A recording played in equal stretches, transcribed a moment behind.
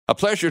A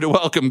pleasure to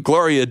welcome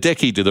Gloria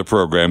Dickey to the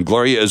program.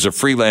 Gloria is a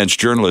freelance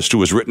journalist who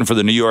has written for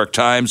the New York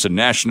Times and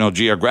National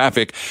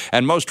Geographic,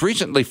 and most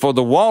recently for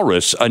The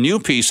Walrus, a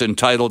new piece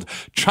entitled,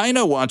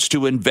 China Wants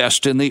to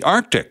Invest in the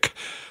Arctic.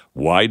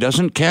 Why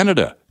doesn't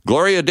Canada?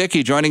 Gloria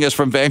Dickey joining us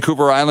from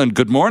Vancouver Island.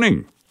 Good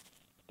morning.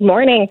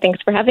 Morning. Thanks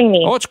for having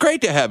me. Oh, it's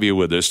great to have you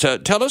with us.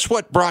 Tell us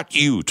what brought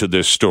you to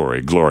this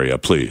story, Gloria,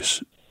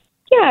 please.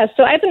 Yeah,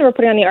 so I've been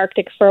reporting on the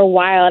Arctic for a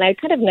while, and I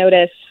kind of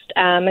noticed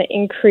an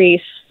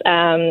increased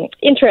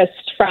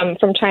interest from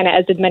China,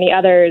 as did many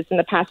others in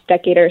the past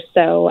decade or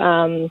so.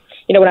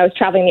 When I was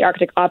traveling the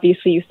Arctic,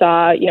 obviously you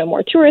saw,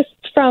 more tourists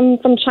from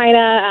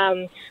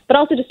China, but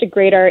also just a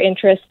greater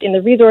interest in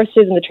the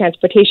resources and the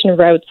transportation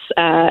routes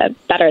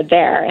that are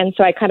there. And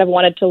so I kind of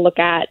wanted to look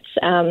at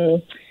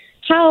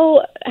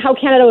how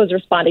Canada was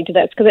responding to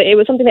this, because it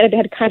was something that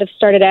had kind of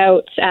started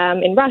out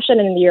in Russia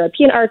and in the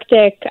European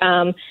Arctic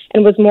and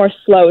was more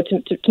slow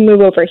to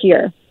move over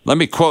here. Let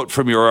me quote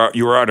from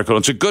your article.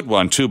 It's a good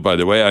one, too, by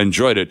the way. I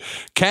enjoyed it.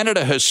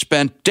 Canada has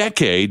spent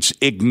decades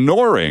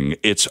ignoring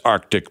its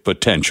Arctic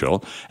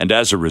potential, and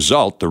as a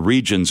result, the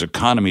region's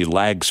economy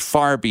lags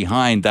far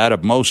behind that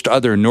of most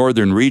other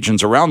northern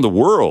regions around the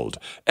world.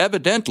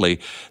 Evidently,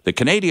 the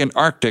Canadian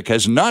Arctic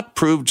has not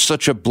proved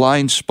such a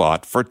blind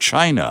spot for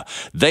China.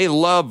 They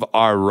love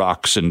our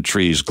rocks and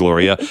trees,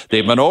 Gloria.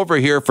 They've been over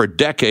here for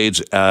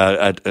decades,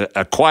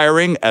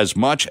 acquiring as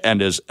much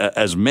and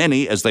as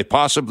many as they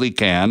possibly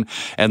can.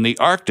 And the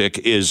Arctic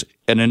is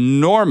an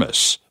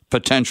enormous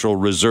potential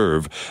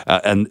reserve.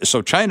 And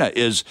so China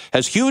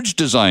has huge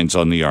designs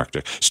on the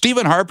Arctic.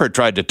 Stephen Harper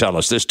tried to tell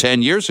us this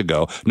 10 years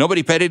ago.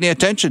 Nobody paid any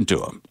attention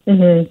to him.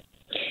 Mm-hmm.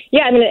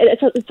 Yeah, I mean,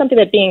 it's something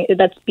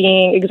that's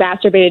being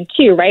exacerbated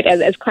too, right?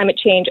 As climate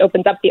change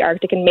opens up the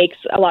Arctic and makes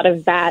a lot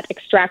of that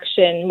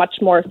extraction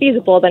much more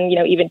feasible than,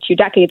 even 2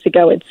 decades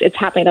ago. It's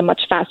happening at a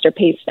much faster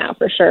pace now,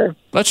 for sure.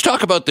 Let's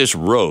talk about this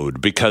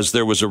road, because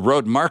there was a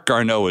road. Marc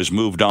Garneau has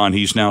moved on.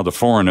 He's now the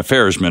Foreign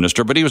Affairs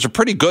Minister, but he was a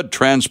pretty good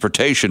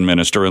transportation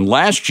minister. And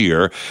last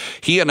year,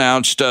 he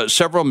announced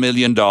several $1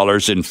 million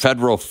in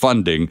federal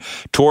funding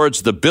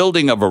towards the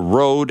building of a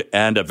road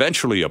and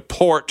eventually a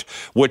port,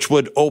 which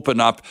would open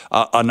up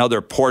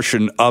another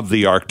portion of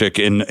the Arctic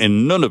in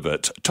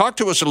Nunavut. Talk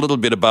to us a little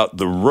bit about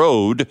the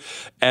road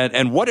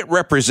and what it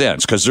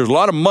represents, because there's a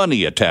lot of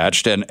money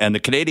attached, and the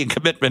Canadian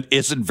commitment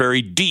isn't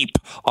very deep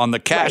on the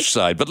cash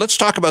side. But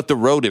let's talk about the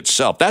road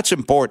itself. That's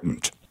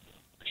important.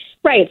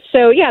 Right.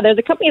 So, yeah, there's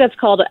a company that's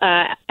called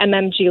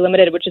MMG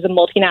Limited, which is a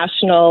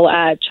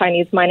multinational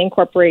Chinese mining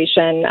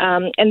corporation.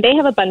 And they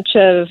have a bunch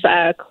of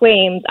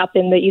claims up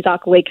in the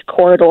Izok Lake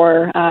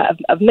corridor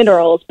of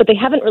minerals, but they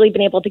haven't really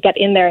been able to get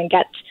in there and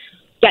get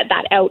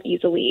that out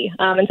easily.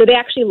 And so they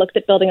actually looked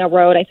at building a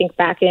road, I think,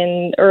 back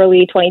in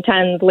early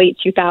 2010s, late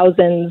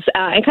 2000s,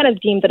 and kind of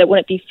deemed that it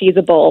wouldn't be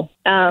feasible.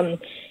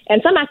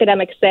 And some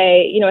academics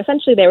say,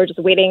 essentially they were just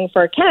waiting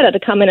for Canada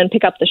to come in and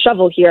pick up the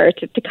shovel here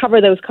to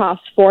cover those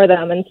costs for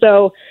them. And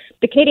so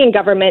the Canadian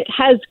government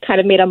has kind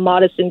of made a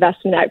modest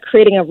investment at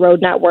creating a road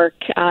network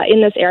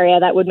in this area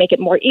that would make it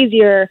more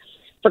easier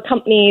for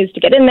companies to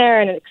get in there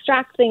and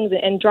extract things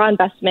and draw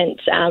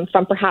investment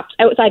from perhaps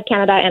outside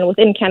Canada and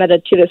within Canada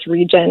to this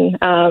region.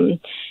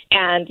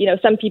 And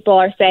some people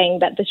are saying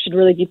that this should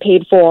really be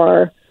paid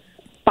for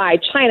by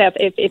China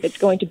if it's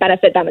going to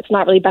benefit them. It's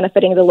not really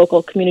benefiting the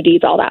local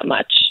communities all that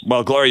much.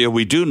 Well, Gloria,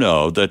 we do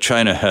know that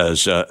China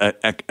has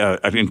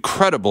an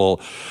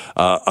incredible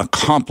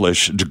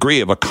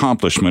degree of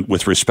accomplishment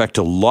with respect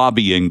to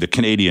lobbying the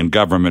Canadian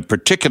government,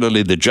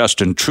 particularly the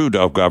Justin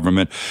Trudeau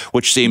government,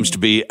 which seems to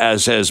be,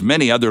 as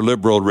many other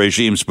liberal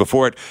regimes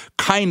before it,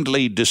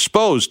 kindly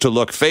disposed to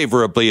look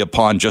favorably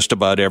upon just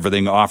about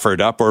everything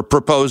offered up or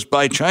proposed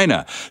by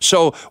China.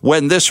 So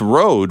when this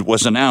road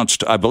was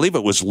announced, I believe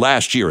it was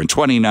last year in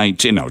 2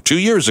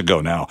 years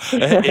ago now,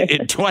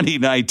 in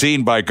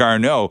 2019 by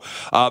Garneau,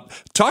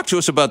 talk to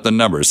us about the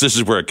numbers. This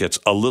is where it gets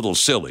a little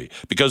silly,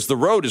 because the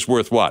road is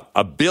worth what?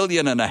 $1.5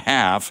 billion,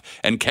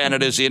 and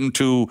Canada's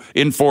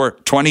in for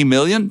 20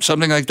 million,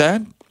 something like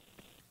that?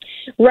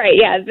 Right,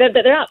 yeah. They're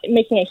not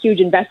making a huge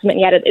investment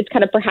yet. It's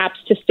kind of perhaps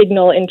to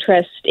signal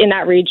interest in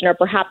that region, or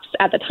perhaps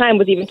at the time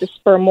was even to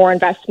spur more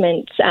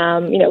investment,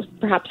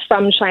 perhaps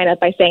from China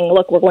by saying,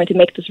 look, we're going to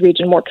make this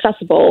region more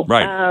accessible.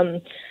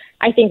 Right.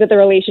 I think that the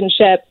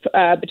relationship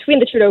between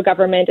the Trudeau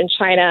government and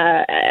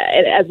China,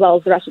 as well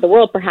as the rest of the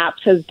world,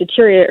 perhaps, has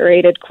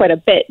deteriorated quite a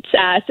bit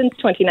since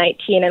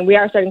 2019, and we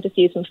are starting to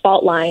see some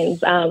fault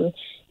lines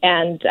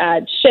and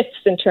shifts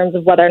in terms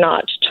of whether or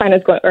not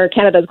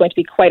Canada is going to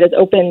be quite as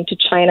open to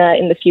China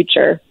in the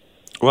future.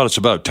 Well, it's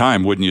about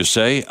time, wouldn't you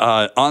say?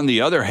 On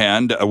the other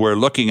hand, we're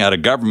looking at a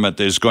government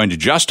that is going to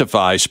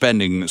justify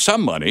spending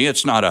some money.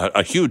 It's not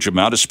a huge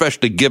amount,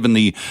 especially given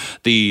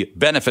the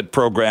benefit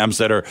programs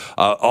that are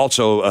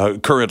also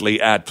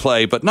currently at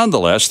play. But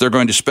nonetheless, they're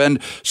going to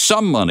spend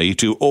some money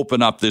to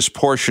open up this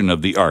portion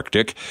of the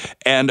Arctic.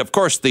 And, of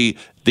course, the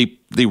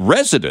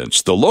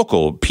residents, the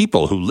local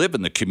people who live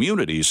in the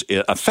communities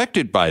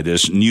affected by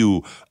this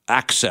new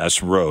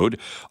access road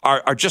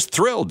are just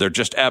thrilled. They're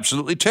just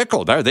absolutely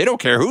tickled. They don't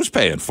care who's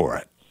paying for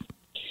it.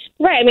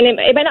 Right. I mean,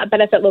 it might not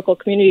benefit local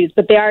communities,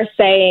 but they are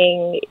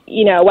saying,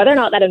 whether or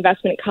not that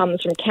investment comes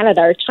from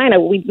Canada or China,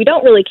 we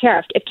don't really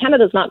care. If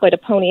Canada's not going to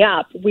pony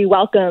up, we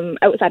welcome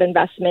outside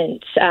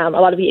investment. A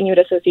lot of the Inuit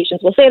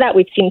associations will say that.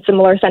 We've seen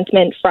similar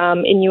sentiment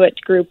from Inuit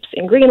groups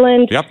in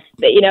Greenland. Yep.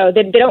 They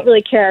don't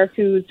really care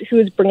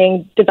who's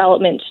bringing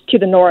development to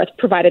the north,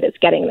 provided it's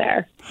getting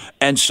there.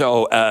 And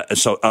so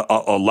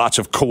lots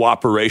of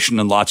cooperation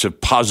and lots of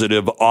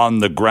positive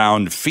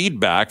on-the-ground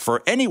feedback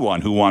for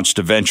anyone who wants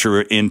to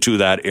venture into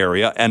that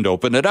area and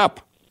open it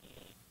up.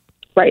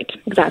 Right,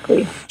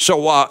 exactly.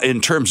 So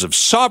in terms of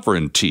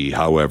sovereignty,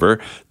 however,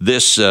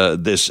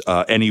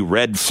 any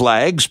red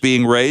flags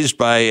being raised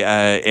by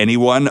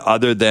anyone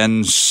other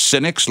than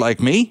cynics like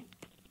me?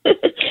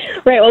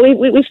 Right. Well,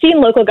 we've seen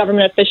local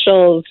government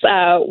officials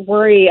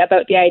worry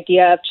about the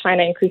idea of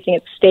China increasing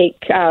its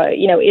stake,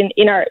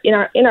 in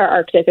our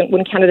Arctic,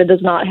 when Canada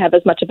does not have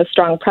as much of a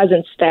strong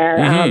presence there.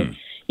 Mm-hmm.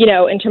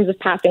 In terms of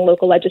passing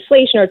local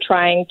legislation or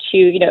trying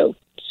to,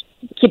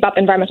 keep up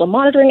environmental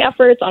monitoring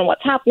efforts on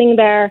what's happening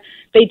there.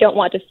 They don't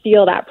want to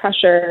feel that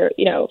pressure,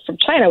 from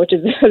China, which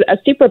is a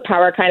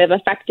superpower kind of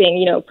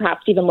affecting,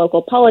 perhaps even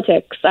local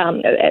politics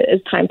as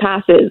time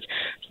passes.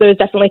 So there's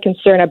definitely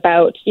concern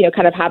about,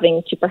 kind of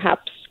having to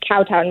perhaps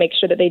kowtow and make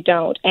sure that they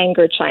don't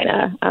anger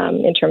China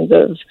in terms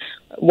of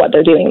what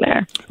they're doing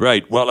there.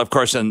 Right. Well, of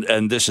course,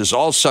 and this is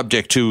all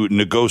subject to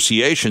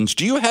negotiations.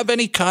 Do you have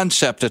any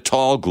concept at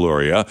all,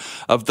 Gloria,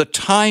 of the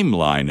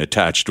timeline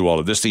attached to all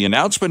of this? The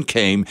announcement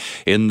came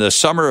in the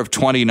summer of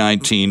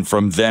 2019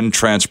 from then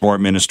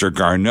Transport Minister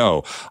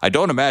Garneau. I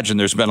don't imagine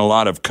there's been a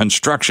lot of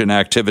construction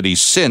activity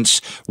since.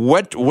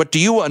 What do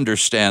you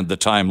understand the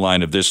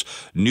timeline of this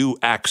new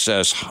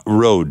access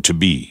road to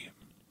be?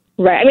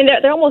 Right. I mean,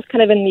 they're almost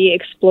kind of in the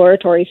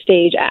exploratory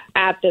stage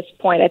at this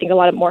point. I think a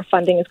lot of more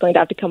funding is going to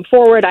have to come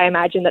forward. I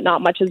imagine that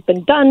not much has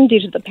been done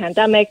due to the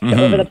pandemic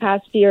over the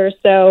past year or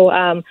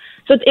so.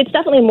 So it's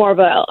definitely more of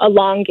a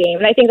long game.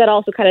 And I think that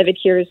also kind of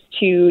adheres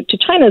to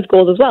China's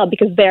goals as well,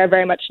 because they're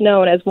very much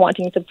known as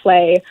wanting to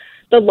play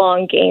the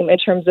long game in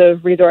terms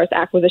of resource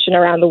acquisition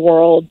around the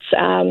world,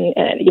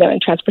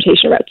 and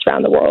transportation routes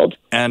around the world.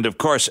 And of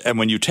course, and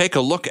when you take a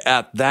look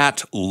at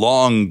that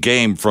long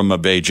game from a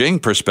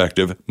Beijing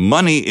perspective,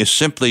 money is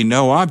simply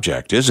no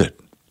object, is it?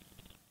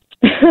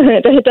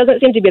 It doesn't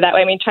seem to be that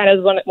way. I mean, China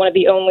is one of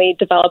the only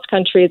developed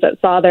countries that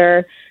saw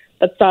their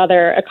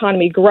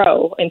economy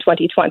grow in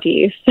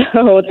 2020.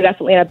 So they're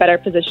definitely in a better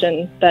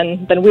position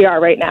than we are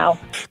right now.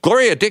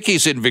 Gloria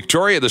Dickey's in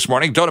Victoria this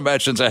morning. Don't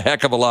imagine it's a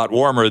heck of a lot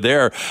warmer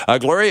there.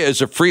 Gloria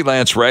is a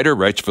freelance writer,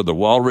 writes for The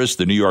Walrus,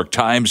 The New York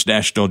Times,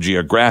 National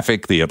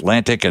Geographic, The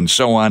Atlantic, and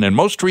so on, and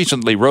most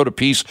recently wrote a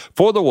piece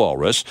for The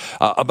Walrus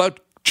about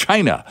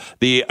China.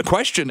 The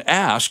question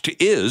asked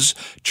is,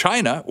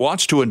 China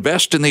wants to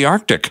invest in the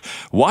Arctic.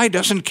 Why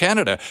doesn't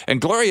Canada?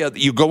 And Gloria,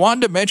 you go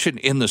on to mention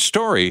in the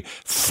story,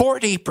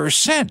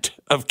 40%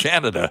 of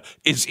Canada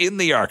is in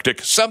the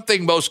Arctic,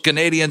 something most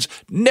Canadians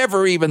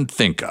never even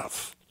think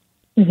of.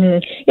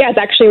 Mm-hmm. Yeah, it's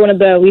actually one of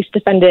the least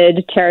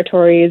defended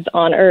territories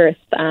on Earth.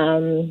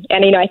 And,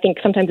 I think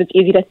sometimes it's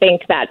easy to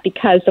think that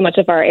because so much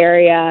of our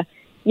area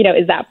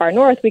is that far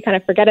north, we kind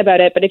of forget about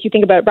it. But if you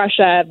think about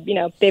Russia,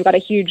 they've got a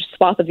huge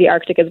swath of the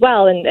Arctic as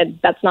well, and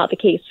that's not the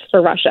case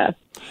for Russia.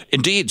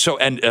 Indeed. So,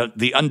 and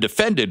the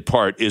undefended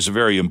part is a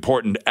very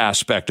important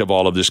aspect of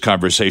all of this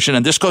conversation.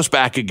 And this goes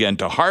back again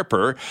to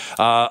Harper.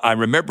 I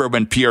remember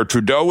when Pierre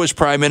Trudeau was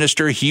prime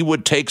minister, he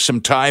would take some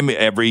time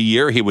every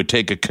year. He would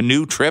take a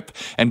canoe trip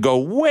and go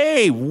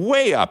way,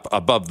 way up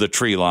above the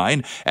tree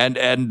line,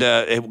 and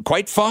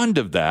quite fond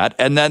of that.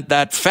 And then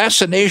that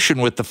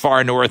fascination with the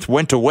far north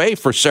went away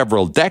for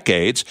several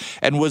decades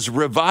and was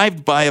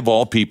revived by, of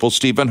all people,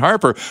 Stephen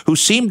Harper, who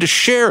seemed to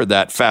share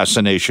that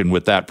fascination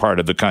with that part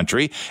of the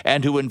country,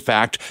 and who in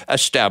fact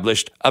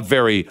established a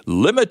very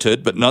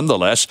limited but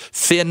nonetheless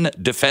thin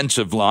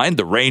defensive line.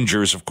 The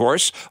Rangers, of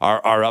course,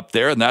 are up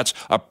there, and that's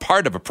a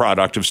part of a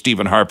product of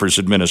Stephen Harper's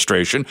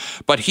administration.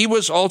 But he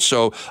was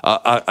also,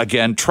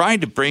 again,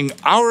 trying to bring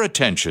our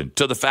attention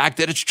to the fact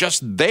that it's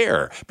just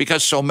there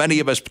because so many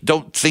of us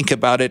don't think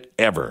about it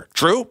ever.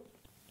 True?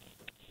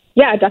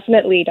 Yeah,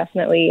 definitely.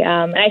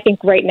 And I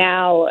think right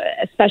now,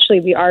 especially,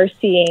 we are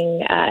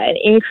seeing an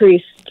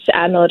increased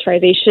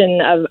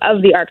militarization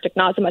of the Arctic,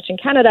 not so much in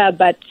Canada,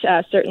 but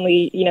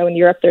certainly, in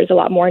Europe, there's a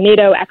lot more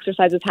NATO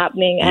exercises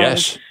happening, and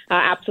yes.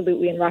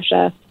 Absolutely in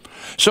Russia.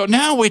 So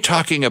now we're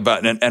talking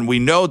about, and we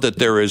know that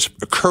there is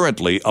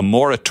currently a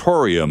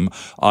moratorium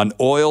on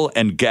oil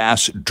and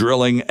gas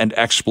drilling and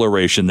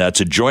exploration. That's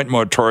a joint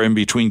moratorium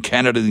between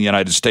Canada and the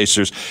United States,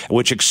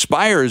 which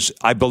expires,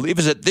 I believe,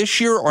 is it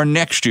this year or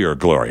next year,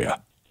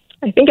 Gloria?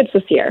 I think it's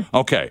this year.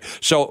 Okay.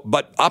 So,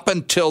 but up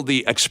until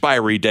the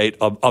expiry date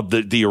of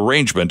the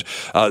arrangement,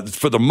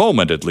 for the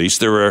moment at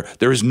least,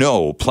 there is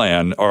no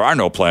plan or are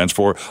no plans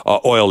for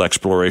oil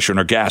exploration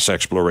or gas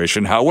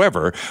exploration.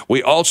 However,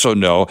 we also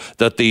know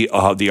that the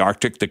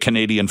Arctic, the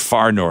Canadian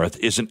far north,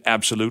 is an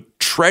absolute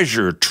treasure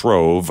treasure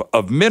trove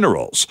of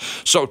minerals.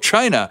 So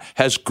China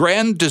has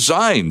grand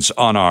designs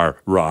on our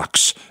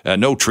rocks.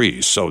 No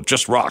trees, so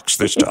just rocks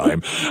this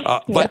time.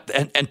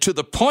 And to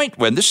the point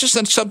when this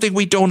isn't something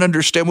we don't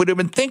understand, we don't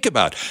even think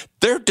about.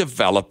 They're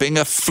developing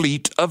a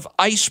fleet of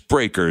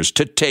icebreakers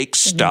to take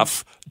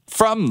stuff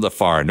from the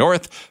far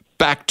north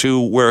back to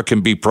where it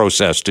can be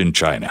processed in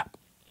China.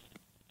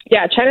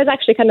 Yeah, China's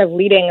actually kind of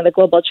leading the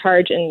global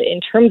charge in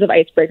terms of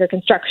icebreaker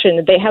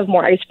construction. They have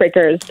more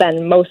icebreakers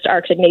than most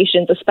Arctic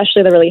nations,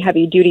 especially the really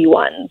heavy-duty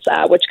ones,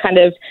 which kind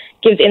of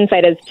gives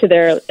insight as to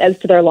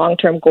their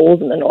long-term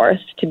goals in the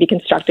north to be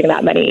constructing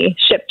that many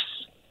ships.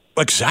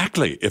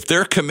 Exactly. If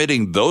they're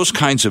committing those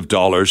kinds of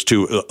dollars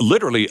to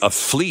literally a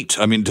fleet,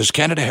 I mean, does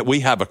Canada, we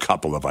have a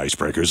couple of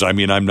icebreakers. I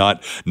mean, I'm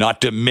not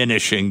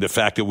diminishing the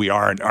fact that we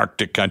are an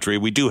Arctic country.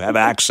 We do have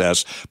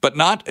access, but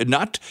not,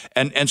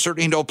 and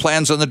certainly no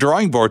plans on the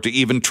drawing board to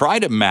even try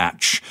to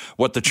match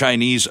what the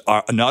Chinese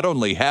not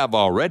only have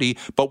already,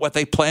 but what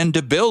they plan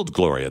to build,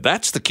 Gloria.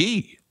 That's the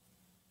key.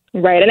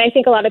 Right, and I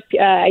think a lot of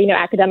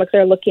academics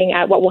are looking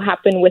at what will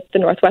happen with the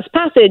Northwest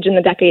Passage in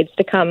the decades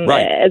to come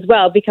as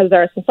well, because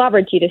there are some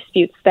sovereignty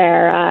disputes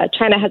there.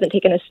 China hasn't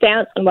taken a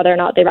stance on whether or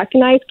not they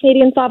recognize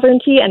Canadian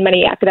sovereignty, and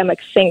many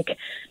academics think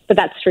that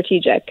that's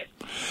strategic.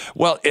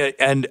 Well,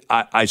 and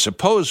I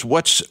suppose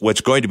what's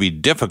going to be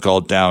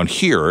difficult down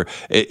here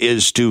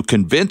is to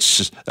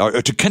convince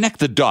or to connect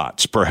the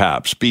dots,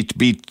 perhaps,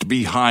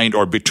 behind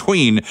or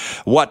between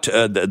what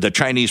the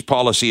Chinese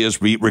policy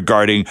is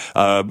regarding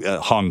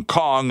Hong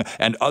Kong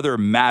and other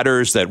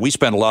matters that we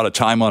spend a lot of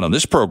time on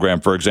this program,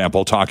 for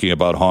example, talking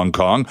about Hong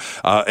Kong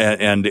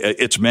and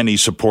its many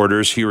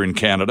supporters here in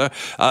Canada.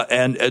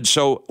 And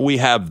so we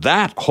have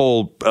that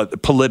whole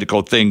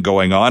political thing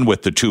going on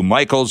with the two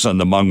Michaels and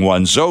the Meng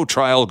Wanzhou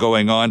trial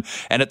going on.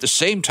 And at the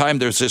same time,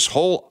 there's this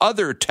whole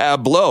other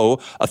tableau,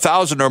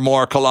 1,000 or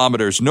more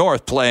kilometers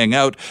north, playing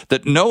out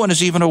that no one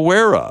is even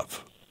aware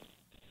of.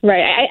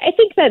 Right. I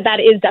think that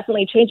is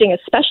definitely changing,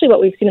 especially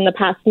what we've seen in the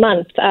past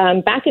month.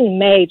 Back in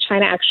May,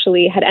 China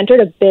actually had entered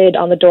a bid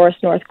on the Doris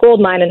North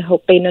gold mine in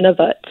Hope Bay,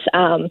 Nunavut.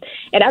 And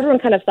everyone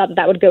kind of thought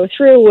that would go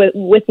through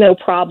with no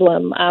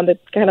problem.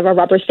 It's kind of a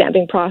rubber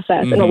stamping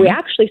process. And what we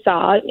actually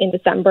saw in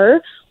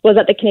December was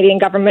that the Canadian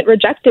government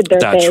rejected their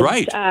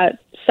bid,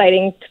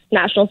 citing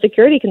national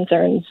security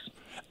concerns.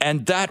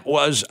 And that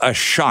was a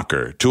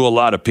shocker to a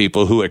lot of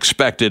people who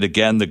expected,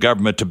 again, the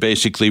government to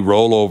basically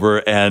roll over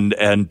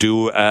and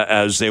do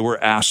as they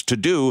were asked to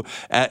do.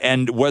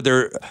 And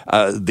whether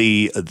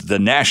the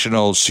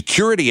national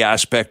security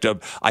aspect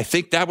of, I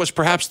think that was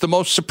perhaps the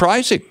most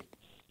surprising.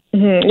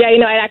 Mm-hmm.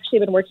 Yeah, I'd actually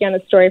been working on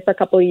this story for a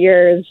couple of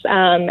years,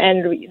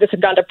 and this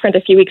had gone to print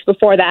a few weeks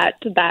before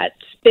that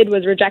bid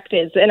was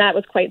rejected. And that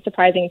was quite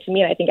surprising to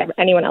me, and I think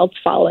anyone else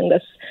following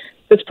this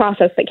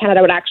process, that Canada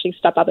would actually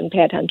step up and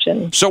pay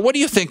attention. So what do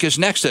you think is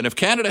next then? If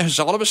Canada has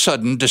all of a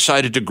sudden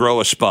decided to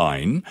grow a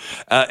spine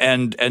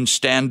and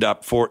stand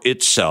up for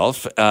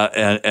itself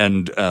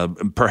and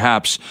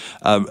perhaps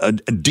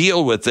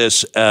deal with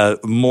this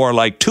more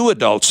like two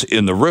adults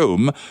in the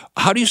room,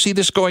 how do you see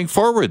this going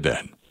forward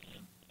then?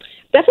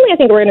 Definitely, I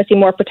think we're going to see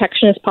more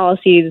protectionist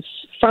policies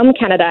from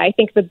Canada. I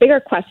think the bigger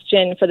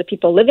question for the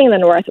people living in the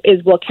North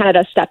is, will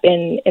Canada step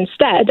in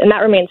instead? And that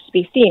remains to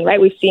be seen, right?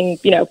 We've seen,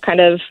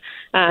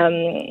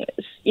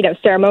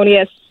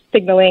 ceremonious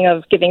signaling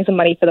of giving some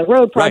money for the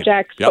road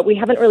projects, but we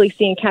haven't really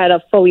seen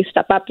Canada fully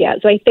step up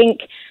yet. So I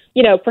think,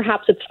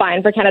 perhaps it's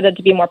fine for Canada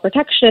to be more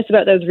protectionist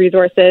about those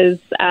resources,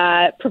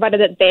 provided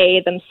that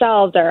they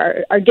themselves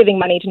are giving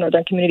money to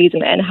northern communities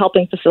and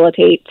helping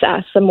facilitate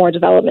some more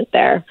development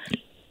there.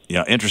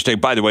 Yeah, interesting.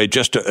 By the way,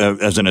 just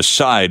as an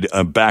aside,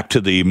 back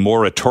to the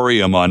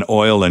moratorium on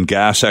oil and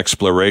gas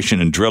exploration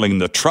and drilling,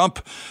 the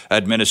Trump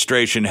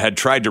administration had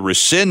tried to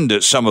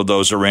rescind some of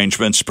those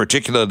arrangements,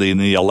 particularly in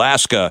the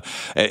Alaska,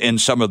 in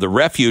some of the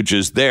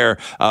refuges there.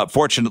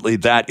 Fortunately,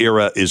 that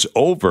era is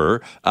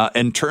over.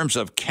 In terms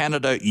of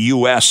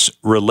Canada-U.S.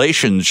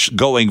 relations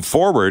going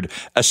forward,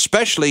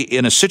 especially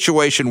in a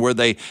situation where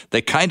they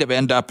kind of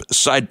end up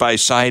side by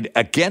side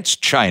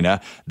against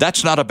China,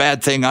 that's not a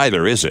bad thing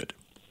either, is it?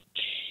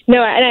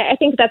 No, and I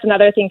think that's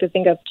another thing to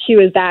think of, too,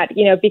 is that,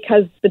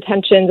 because the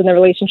tensions and the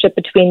relationship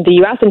between the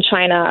U.S. and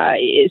China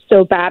is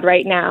so bad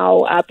right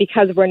now,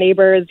 because we're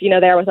neighbors,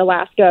 there with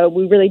Alaska,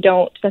 we really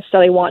don't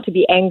necessarily want to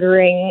be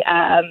angering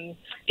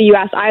the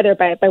U.S. either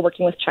by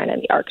working with China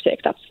in the Arctic.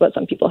 That's what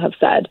some people have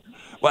said.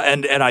 Well,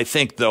 and I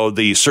think, though,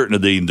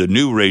 certainly the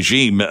new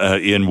regime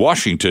in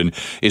Washington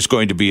is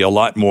going to be a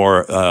lot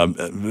more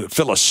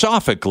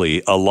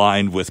philosophically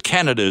aligned with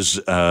Canada's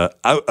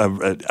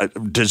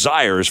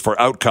desires for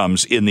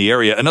outcomes in the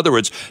area. In other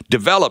words,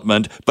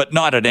 development, but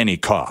not at any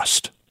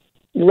cost.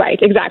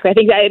 Right, exactly. I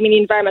think the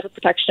environmental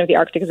protection of the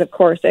Arctic is, of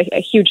course, a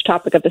huge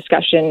topic of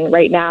discussion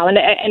right now.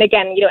 And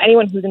again,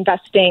 anyone who's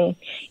investing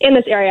in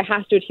this area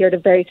has to adhere to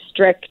very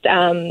strict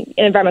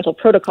environmental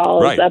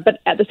protocols. Right.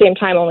 But at the same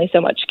time, only so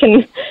much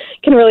can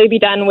really be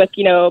done with,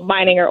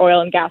 mining or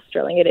oil and gas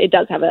drilling. It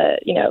does have a,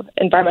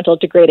 environmental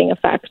degrading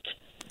effect.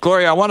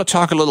 Gloria, I want to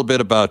talk a little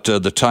bit about the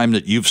time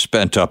that you've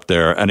spent up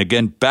there. And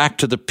again, back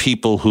to the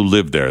people who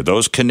live there,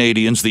 those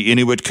Canadians, the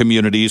Inuit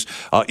communities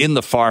in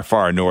the far,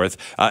 far north.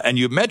 And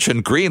you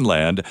mentioned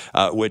Greenland,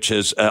 which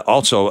is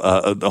also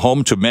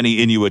home to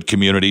many Inuit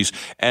communities.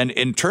 And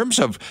in terms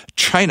of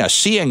China,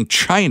 seeing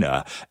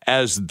China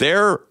as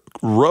their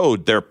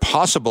road, their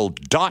possible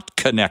dot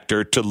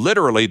connector to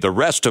literally the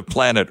rest of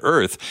planet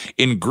Earth.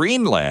 In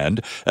Greenland,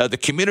 the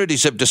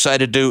communities have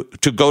decided to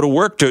go to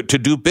work, to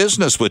do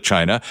business with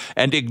China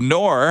and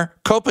ignore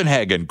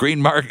Copenhagen.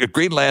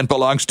 Greenland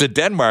belongs to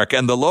Denmark,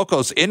 and the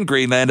locals in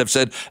Greenland have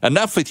said,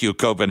 enough with you,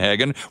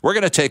 Copenhagen. We're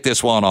going to take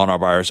this one on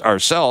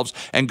ourselves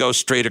and go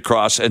straight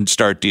across and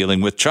start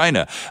dealing with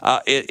China.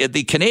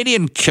 The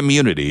Canadian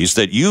communities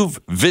that you've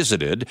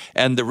visited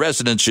and the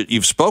residents that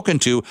you've spoken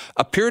to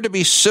appear to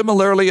be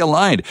similarly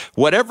aligned.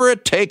 Whatever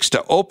it takes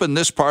to open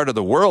this part of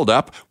the world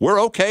up,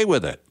 we're okay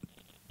with it.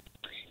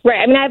 Right.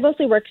 I mean, I've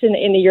mostly worked in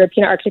the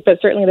European Arctic,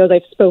 but certainly those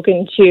I've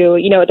spoken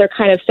to, they're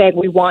kind of saying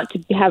we want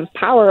to have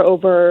power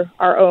over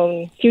our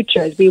own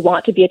futures. We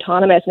want to be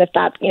autonomous. And if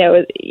that,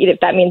 if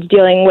that means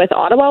dealing with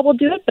Ottawa, we'll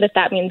do it. But if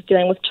that means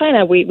dealing with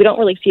China, we don't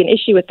really see an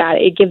issue with that.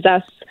 It gives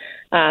us,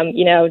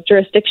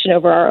 jurisdiction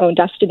over our own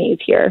destinies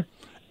here.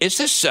 Is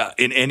this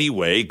in any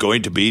way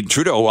going to be,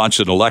 Trudeau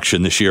wants an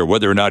election this year,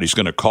 whether or not he's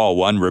going to call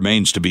one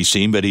remains to be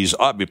seen, but he's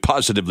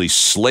positively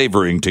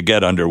slavering to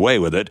get underway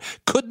with it.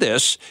 Could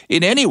this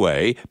in any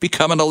way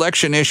become an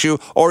election issue,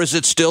 or is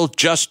it still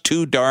just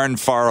too darn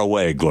far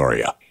away,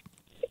 Gloria?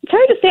 It's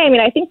hard to say. I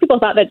mean, I think people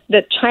thought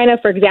that China,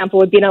 for example,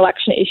 would be an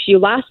election issue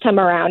last time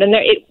around, and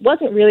it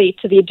wasn't really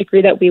to the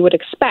degree that we would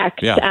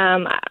expect. Yeah.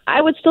 I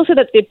would still say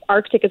that the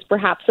Arctic is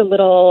perhaps a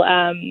little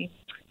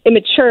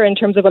immature in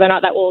terms of whether or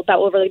not that will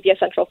really be a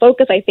central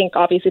focus. I think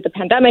obviously the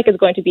pandemic is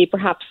going to be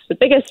perhaps the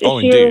biggest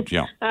issue. Indeed,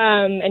 yeah.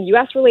 And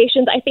U.S.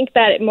 relations. I think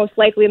that most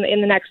likely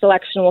in the next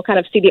election we'll kind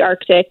of see the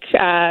Arctic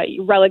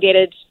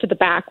relegated to the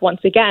back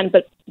once again,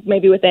 but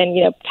maybe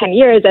within 10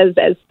 years as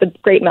the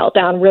Great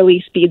Meltdown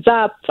really speeds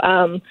up.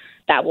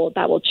 That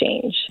will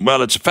change.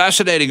 Well, it's a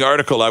fascinating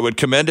article. I would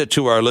commend it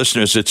to our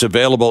listeners. It's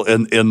available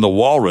in the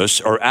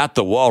Walrus or at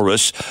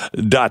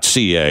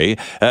thewalrus.ca.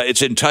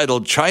 It's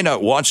entitled, China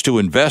Wants to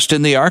Invest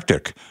in the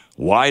Arctic.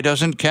 Why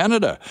doesn't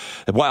Canada?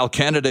 While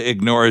Canada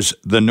ignores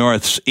the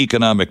North's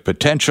economic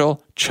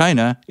potential,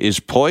 China is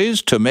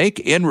poised to make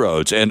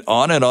inroads. And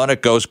on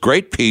it goes.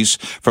 Great piece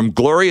from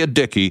Gloria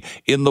Dickey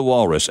in The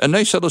Walrus. And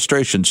nice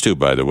illustrations, too,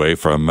 by the way,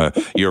 from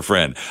your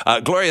friend.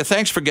 Gloria,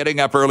 thanks for getting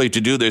up early to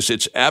do this.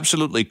 It's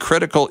absolutely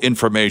critical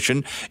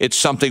information. It's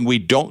something we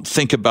don't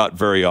think about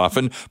very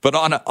often. But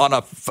on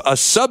a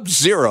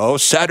sub-zero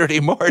Saturday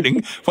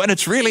morning, when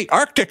it's really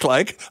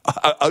Arctic-like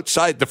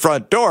outside the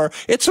front door,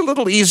 it's a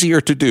little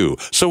easier to do.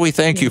 So we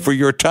thank you for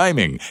your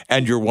timing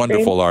and your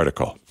wonderful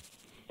article.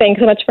 Thanks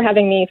so much for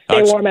having me.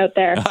 Stay warm out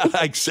there.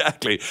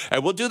 Exactly.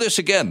 And we'll do this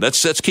again.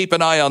 Let's keep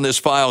an eye on this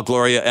file,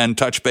 Gloria, and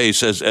touch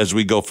base as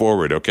we go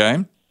forward,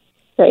 okay?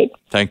 Great.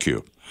 Thank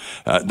you.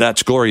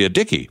 That's Gloria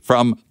Dickey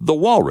from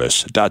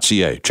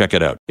thewalrus.ca. Check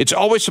it out. It's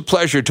always a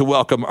pleasure to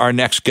welcome our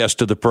next guest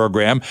to the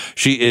program.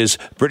 She is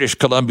British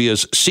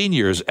Columbia's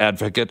seniors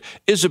advocate.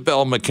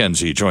 Isabel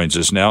McKenzie joins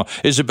us now.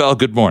 Isabel,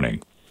 good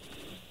morning.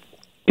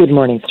 Good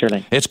morning,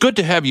 Sterling. It's good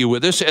to have you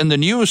with us. And the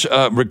news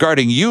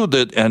regarding you,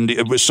 and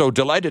it was so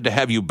delighted to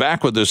have you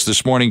back with us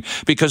this morning,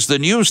 because the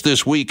news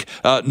this week,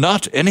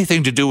 not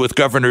anything to do with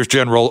governors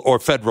general or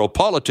federal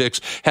politics,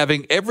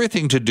 having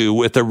everything to do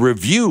with a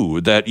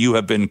review that you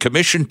have been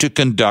commissioned to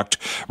conduct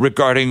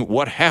regarding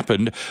what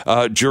happened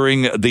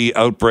during the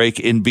outbreak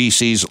in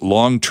BC's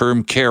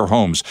long-term care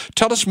homes.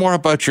 Tell us more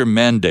about your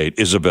mandate,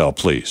 Isabel,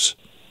 please.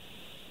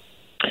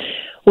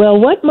 Well,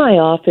 what my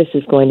office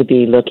is going to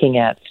be looking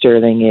at,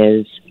 Sterling,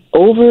 is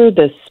over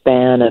the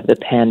span of the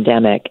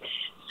pandemic,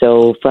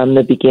 so from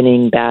the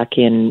beginning back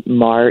in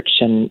March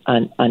and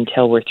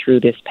until we're through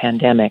this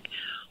pandemic,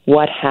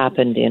 what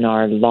happened in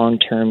our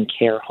long-term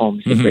care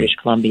homes in British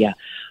Columbia.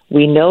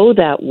 We know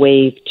that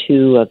wave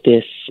 2 of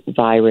this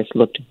virus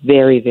looked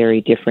very,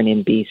 very different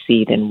in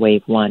BC than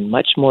wave 1,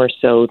 much more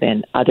so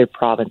than other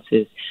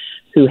provinces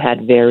who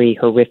had very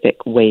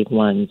horrific wave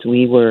 1s.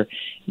 We were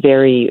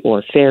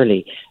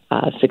fairly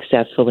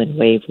successful in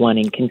wave 1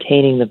 in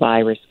containing the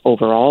virus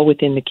overall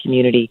within the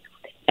community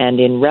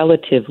and in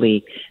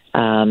relatively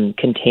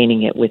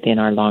containing it within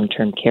our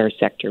long-term care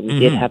sector. We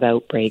did have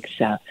outbreaks.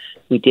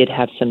 We did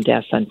have some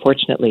deaths,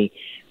 unfortunately,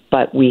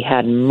 but we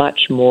had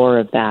much more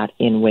of that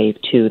in wave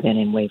 2 than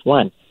in wave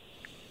 1.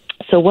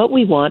 So what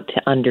we want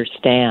to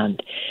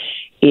understand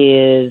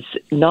is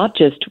not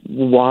just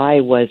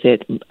why was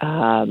it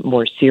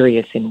more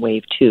serious in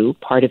wave 2.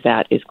 Part of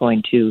that is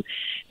going to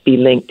be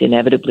linked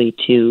inevitably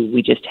to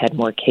we just had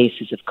more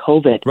cases of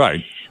COVID.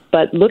 Right.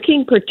 But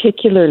looking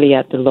particularly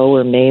at the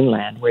lower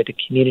mainland, where the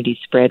community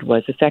spread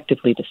was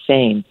effectively the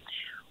same,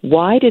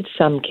 why did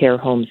some care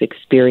homes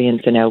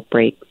experience an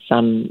outbreak,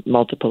 some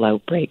multiple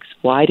outbreaks?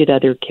 Why did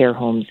other care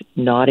homes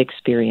not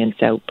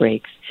experience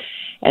outbreaks?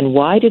 And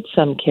why did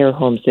some care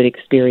homes that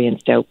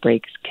experienced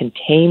outbreaks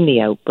contain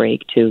the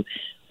outbreak to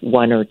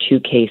 1 or 2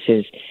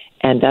 cases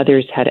and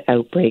others had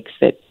outbreaks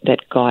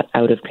that got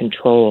out of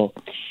control.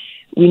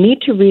 We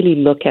need to really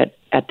look at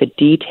the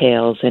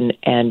details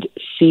and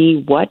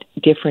see what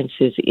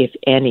differences, if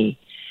any,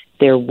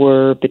 there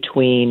were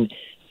between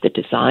the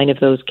design of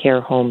those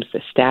care homes,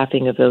 the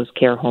staffing of those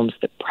care homes,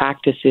 the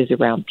practices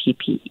around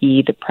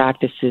PPE, the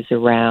practices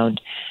around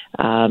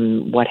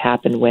what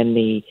happened when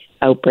the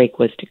outbreak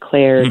was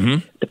declared,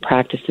 the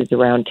practices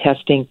around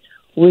testing.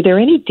 Were there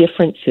any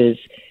differences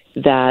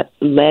that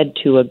led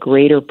to a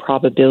greater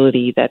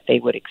probability that they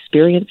would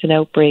experience an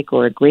outbreak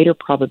or a greater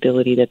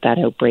probability that that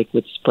outbreak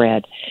would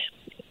spread?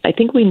 I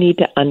think we need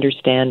to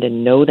understand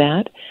and know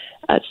that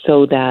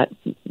so that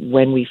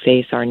when we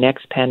face our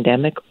next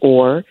pandemic,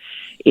 or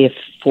if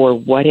for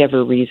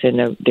whatever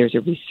reason there's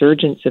a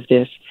resurgence of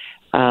this,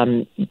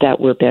 that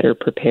we're better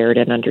prepared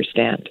and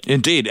understand.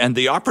 Indeed. And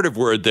the operative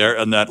word there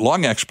in that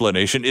long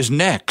explanation is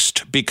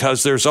next,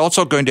 because there's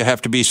also going to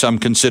have to be some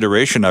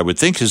consideration, I would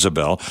think,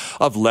 Isabel,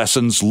 of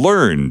lessons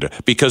learned,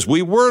 because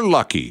we were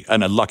lucky,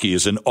 and lucky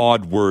is an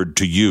odd word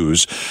to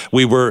use.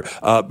 We were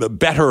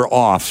better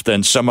off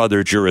than some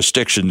other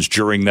jurisdictions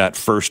during that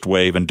first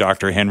wave, and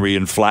Dr. Henry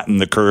and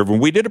flattened the curve,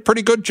 and we did a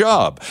pretty good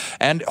job.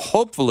 And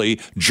hopefully,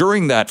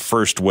 during that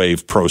first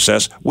wave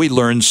process, we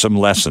learned some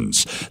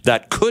lessons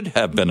that could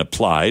have been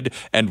applied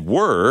and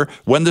were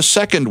when the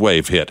second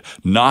wave hit,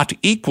 not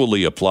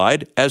equally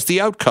applied as the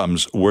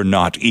outcomes were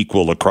not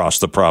equal across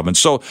the province.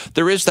 So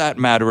there is that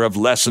matter of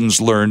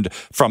lessons learned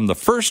from the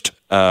first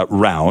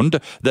round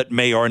that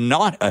may or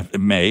not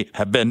may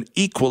have been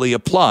equally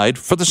applied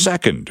for the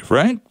second,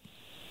 right?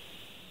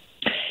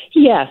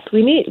 Yes,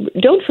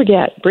 don't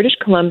forget, British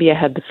Columbia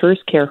had the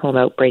first care home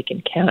outbreak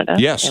in Canada.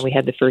 Yes. And we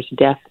had the first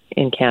death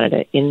in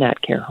Canada in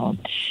that care home.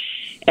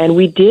 And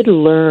we did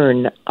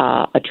learn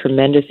a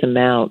tremendous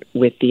amount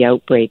with the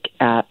outbreak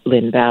at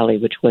Lynn Valley,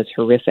 which was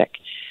horrific,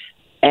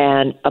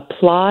 and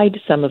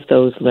applied some of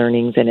those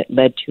learnings, and it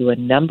led to a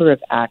number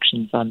of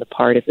actions on the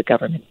part of the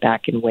government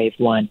back in Wave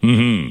 1.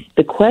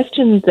 The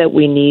questions that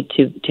we need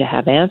to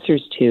have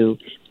answers to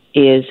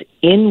is,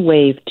 in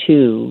Wave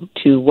 2,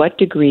 to what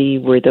degree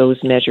were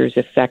those measures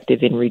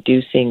effective in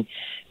reducing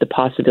the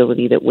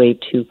possibility that Wave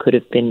 2 could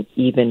have been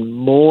even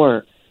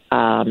more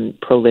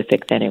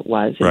prolific than it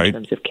was in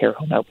terms of care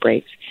home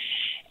outbreaks?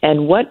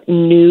 And what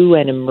new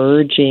and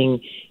emerging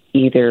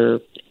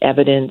either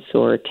evidence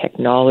or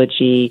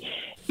technology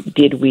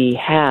did we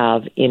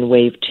have in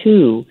Wave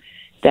 2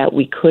 that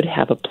we could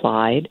have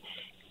applied?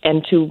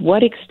 And to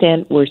what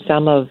extent were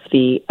some of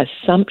the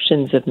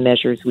assumptions of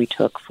measures we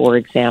took, for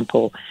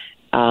example,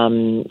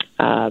 PPE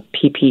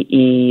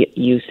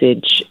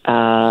usage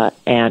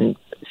and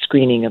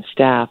screening of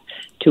staff,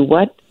 to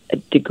what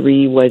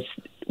degree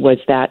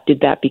did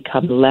that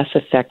become less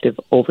effective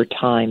over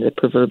time, the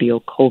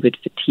proverbial COVID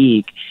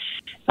fatigue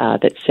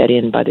that set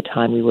in by the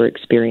time we were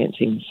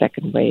experiencing the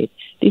second wave?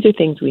 These are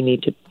things we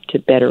need to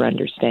better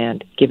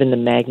understand, given the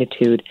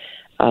magnitude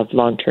of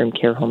long-term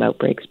care home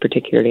outbreaks,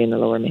 particularly in the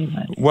Lower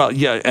Mainland. Well,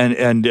 yeah,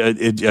 and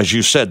as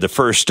you said, the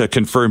first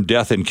confirmed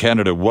death in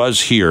Canada was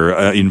here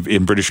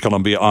in British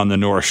Columbia on the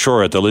North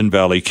Shore at the Lynn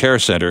Valley Care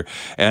Centre,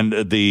 and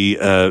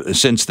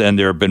since then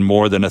there have been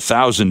more than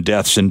 1,000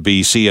 deaths in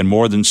BC, and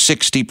more than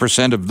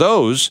 60% of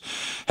those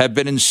have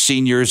been in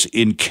seniors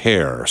in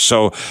care.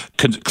 So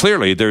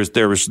clearly,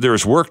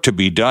 there's work to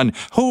be done.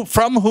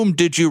 From whom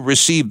did you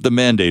receive the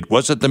mandate?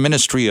 Was it the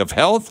Ministry of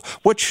Health?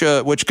 Which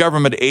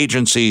government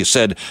agency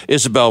said,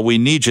 Isabel, we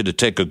need you to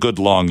take a good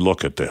long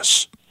look at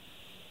this?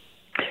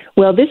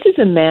 Well, this is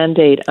a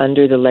mandate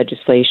under the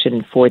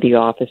legislation for the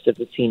Office of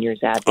the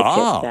Seniors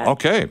Advocate.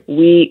 Okay.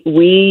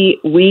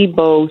 We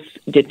both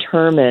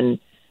determine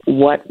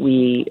what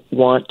we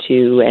want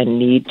to and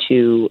need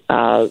to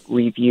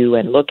review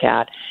and look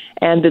at.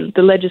 And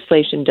the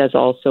legislation does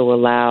also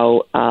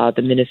allow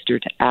the minister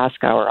to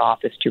ask our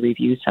office to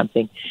review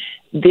something.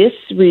 This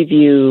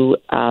review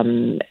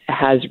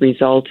has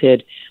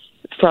resulted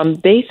from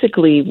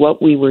basically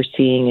what we were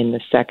seeing in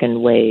the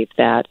second wave,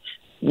 that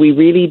we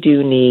really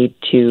do need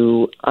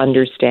to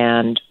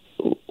understand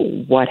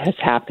what has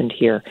happened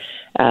here.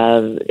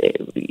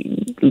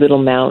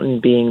 Little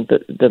Mountain being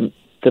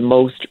the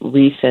most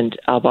recent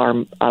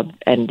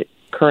and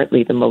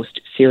currently the most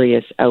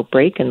serious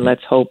outbreak, and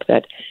let's hope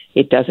that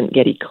it doesn't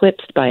get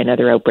eclipsed by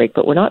another outbreak,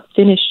 but we're not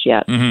finished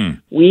yet.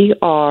 We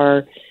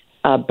are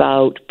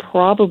about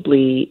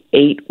probably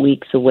 8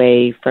 weeks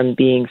away from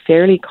being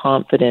fairly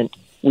confident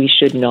we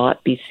should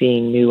not be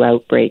seeing new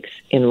outbreaks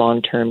in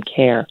long-term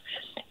care.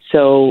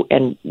 So,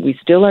 and we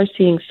still are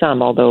seeing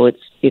some, although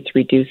it's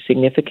reduced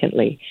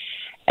significantly.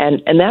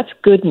 And that's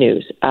good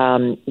news.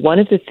 One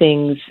of the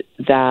things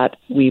that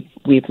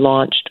we've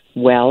launched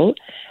well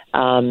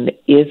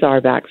is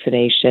our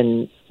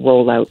vaccination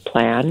rollout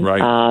plan.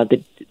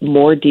 The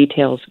more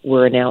details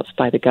were announced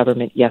by the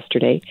government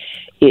yesterday.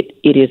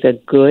 It is a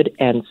good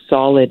and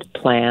solid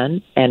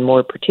plan, and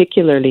more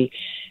particularly,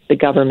 the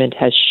government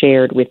has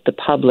shared with the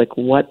public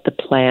what the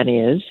plan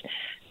is.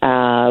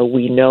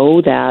 We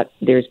know that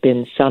there's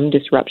been some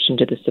disruption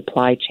to the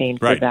supply chain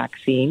for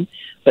vaccine,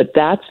 but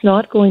that's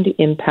not going to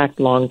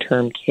impact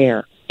long-term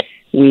care.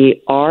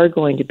 we are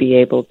going to be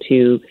able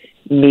to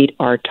meet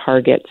our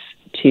targets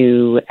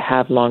to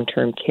have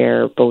long-term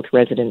care, both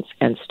residents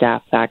and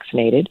staff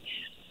vaccinated.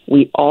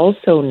 We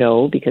also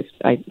know, because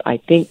I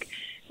think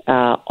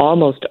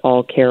almost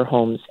all care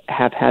homes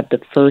have had the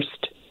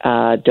first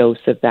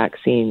dose of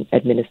vaccine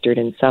administered,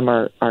 and some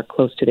are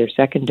close to their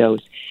second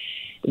dose,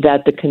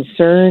 that the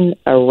concern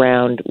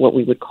around what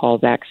we would call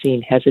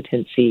vaccine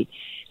hesitancy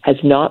has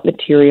not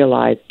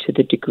materialized to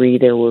the degree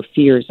there were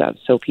fears of.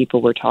 So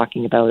people were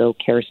talking about,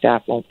 care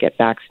staff won't get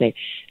vaccinated.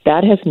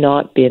 That has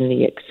not been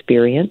the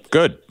experience.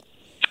 Good.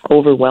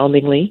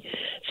 Overwhelmingly,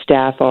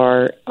 staff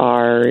are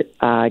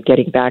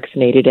getting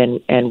vaccinated,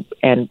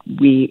 and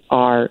we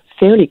are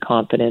fairly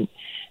confident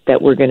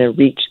that we're going to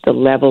reach the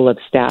level of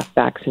staff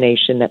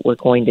vaccination that we're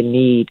going to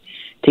need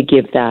to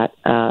give that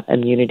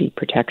immunity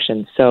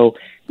protection. So,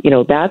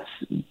 that's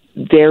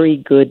very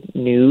good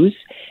news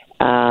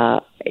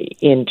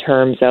in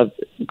terms of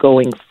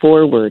going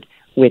forward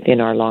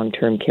within our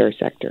long-term care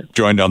sector.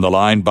 Joined on the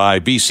line by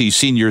BC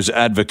Seniors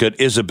Advocate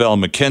Isabel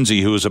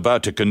McKenzie, who is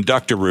about to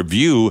conduct a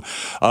review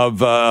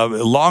of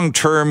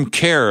long-term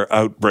care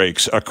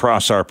outbreaks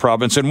across our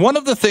province. And one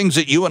of the things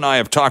that you and I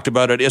have talked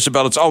about,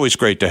 Isabel, it's always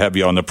great to have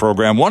you on the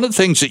program. One of the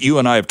things that you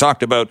and I have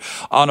talked about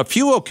on a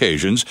few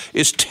occasions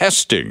is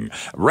testing,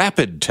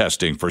 rapid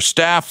testing for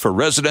staff, for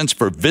residents,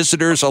 for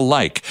visitors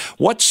alike.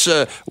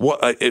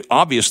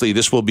 Obviously,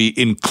 this will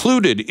be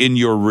included in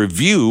your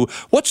review.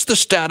 What's the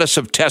status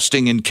of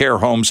testing in care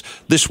homes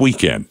this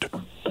weekend?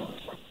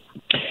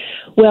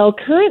 Well,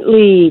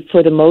 currently,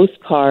 for the most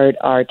part,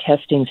 our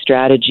testing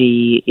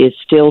strategy is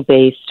still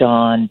based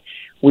on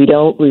we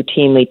don't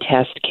routinely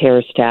test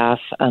care staff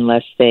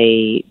unless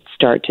they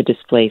start to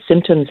display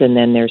symptoms, and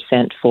then they're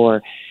sent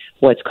for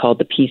what's called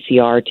the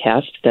PCR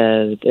test,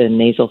 the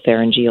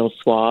nasopharyngeal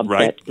swab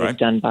that is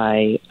done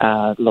by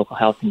local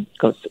health and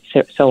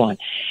so on.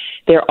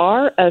 There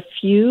are a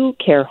few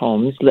care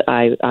homes,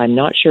 I'm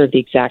not sure of the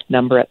exact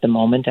number at the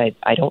moment,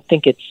 I don't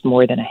think it's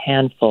more than a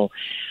handful,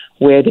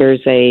 where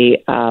there's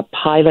a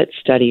pilot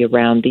study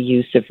around the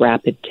use of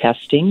rapid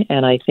testing,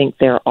 and I think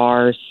there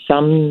are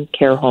some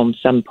care homes,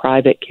 some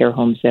private care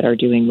homes that are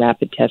doing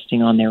rapid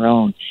testing on their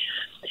own.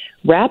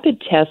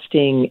 Rapid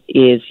testing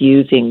is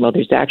using,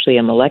 there's actually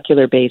a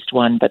molecular-based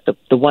one, but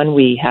the one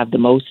we have the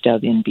most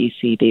of in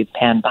BC, the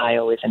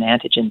PanBio, is an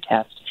antigen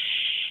test.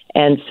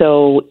 And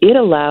so it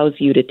allows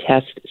you to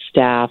test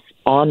staff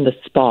on the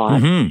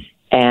spot. Mm-hmm.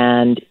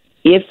 And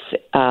if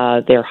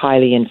they're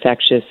highly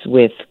infectious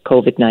with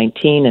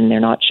COVID-19 and they're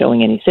not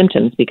showing any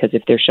symptoms, because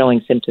if they're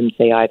showing symptoms,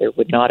 they either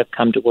would not have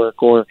come to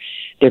work or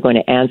they're going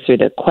to answer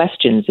the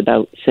questions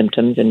about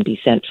symptoms and be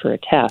sent for a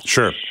test.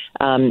 Sure.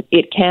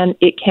 It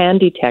can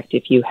detect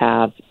if you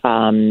have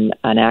an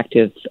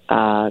active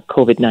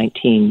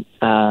COVID-19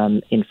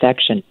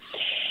 infection.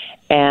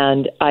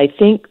 And I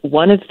think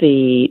one of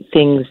the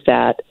things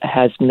that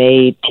has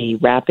made the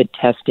rapid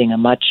testing a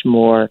much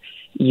more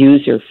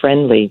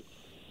user-friendly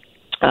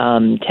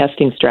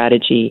testing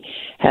strategy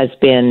has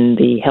been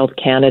the Health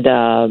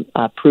Canada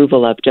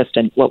approval of just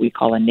what we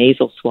call a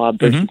nasal swab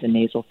versus a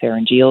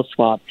nasopharyngeal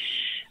swab,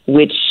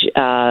 which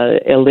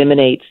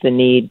eliminates the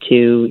need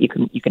to, you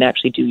can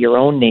actually do your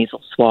own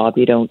nasal swab.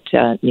 You don't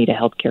need a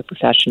healthcare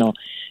professional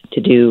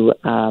to do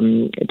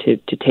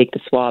to take the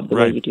swab the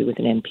way you do with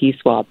an NP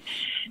swab.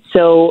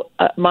 So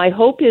my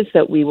hope is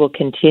that we will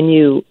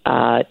continue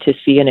to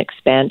see an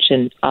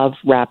expansion of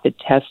rapid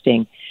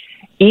testing.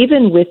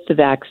 Even with the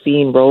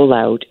vaccine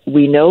rollout,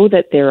 we know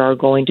that there are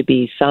going to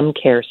be some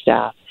care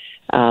staff,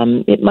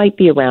 it might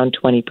be around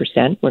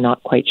 20%, we're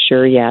not quite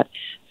sure yet,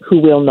 who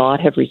will not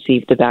have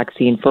received the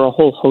vaccine for a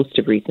whole host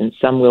of reasons.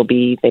 Some will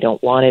be they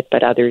don't want it,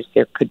 but others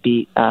there could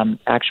be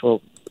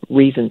actual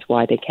reasons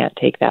why they can't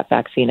take that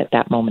vaccine at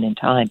that moment in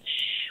time.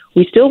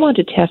 We still want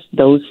to test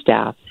those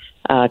staff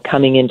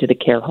coming into the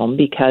care home,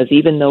 because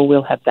even though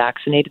we'll have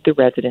vaccinated the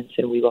residents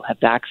and we will have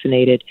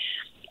vaccinated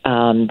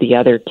the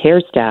other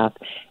care staff,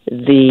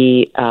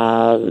 this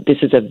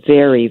is a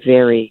very,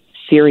 very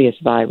serious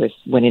virus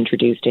when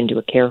introduced into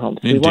a care home.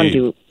 So we want to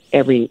do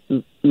every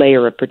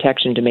layer of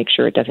protection to make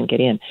sure it doesn't get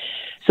in.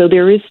 So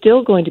there is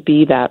still going to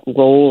be that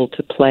role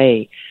to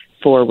play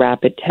for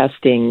rapid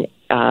testing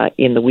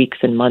in the weeks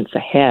and months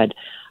ahead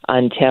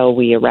until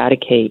we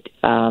eradicate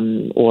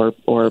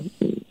or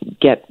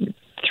get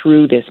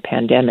through this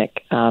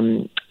pandemic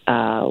with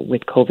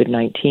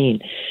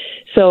COVID-19.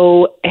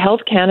 So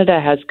Health Canada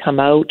has come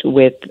out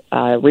with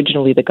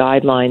originally the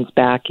guidelines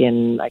back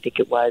in, I think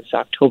it was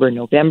October,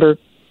 November,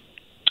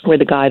 where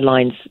the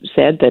guidelines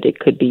said that it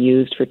could be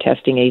used for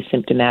testing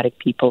asymptomatic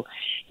people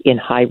in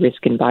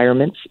high-risk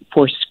environments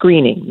for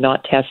screening,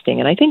 not testing.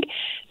 And I think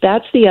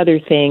that's the other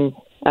thing.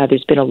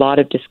 There's been a lot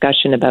of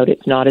discussion about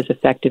it's not as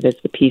effective as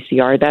the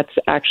PCR. That's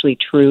actually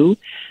true.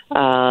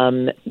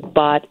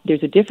 But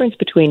there's a difference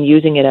between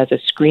using it as a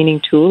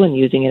screening tool and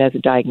using it as a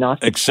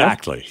diagnostic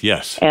Exactly, test.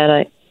 Yes.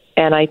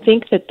 And I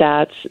think that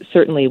that's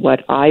certainly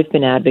what I've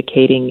been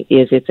advocating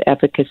is its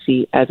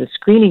efficacy as a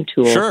screening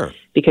tool. Sure.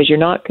 because you're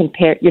not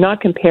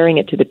comparing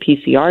it to the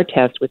PCR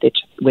test with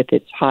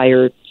its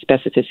higher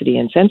specificity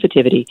and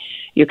sensitivity.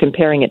 You're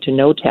comparing it to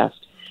no test.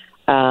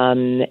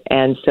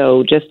 And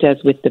so just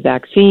as with the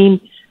vaccine,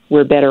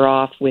 we're better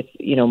off with,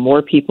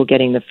 more people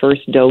getting the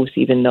first dose,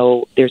 even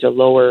though there's a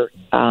lower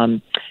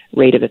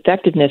rate of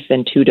effectiveness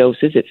than 2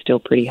 doses. It's still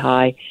pretty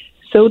high.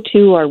 So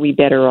too are we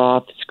better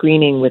off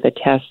screening with a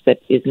test that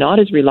is not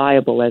as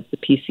reliable as the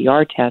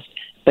PCR test,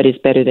 but is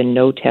better than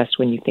no test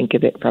when you think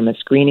of it from a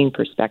screening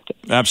perspective.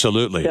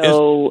 Absolutely.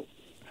 So,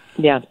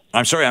 yeah.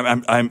 I'm sorry.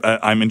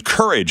 I'm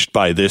encouraged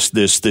by this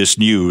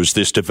news,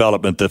 this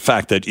development, the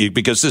fact that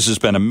because this has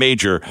been a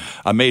major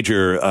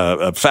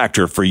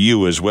factor for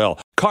you as well.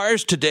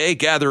 Cars today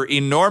gather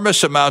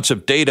enormous amounts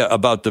of data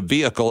about the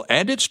vehicle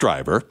and its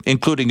driver,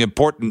 including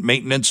important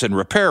maintenance and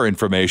repair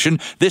information.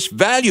 This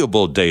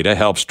valuable data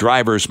helps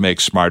drivers make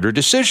smarter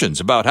decisions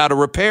about how to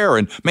repair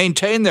and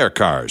maintain their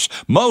cars.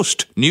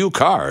 Most new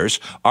cars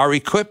are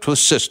equipped with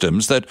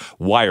systems that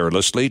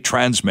wirelessly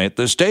transmit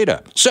this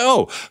data.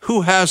 So,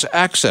 who has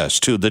access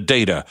to the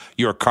data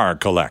your car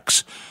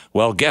collects?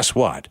 Well, guess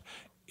what?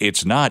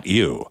 It's not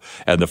you.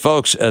 And the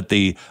folks at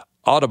the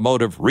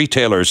Automotive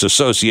Retailers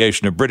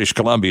Association of British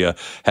Columbia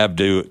have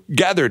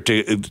gathered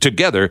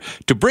together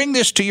to bring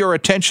this to your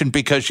attention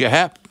because you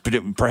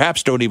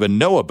perhaps don't even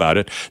know about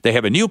it. They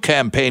have a new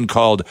campaign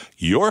called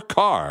Your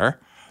Car,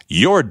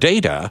 Your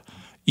Data,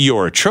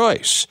 Your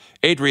Choice.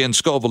 Adrian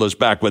Scoville is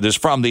back with us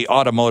from the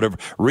Automotive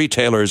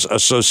Retailers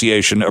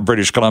Association of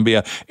British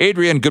Columbia.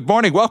 Adrian, good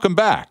morning. Welcome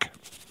back.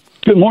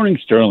 Good morning,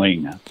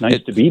 Sterling.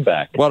 Nice to be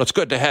back. Well, it's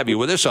good to have you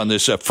with us on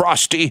this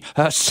frosty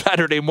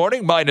Saturday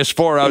morning,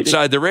 -4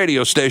 outside the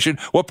radio station.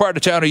 What part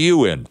of town are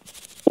you in?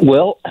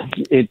 Well,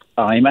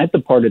 I'm at the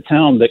part of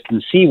town that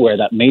can see where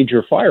that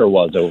major fire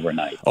was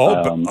overnight.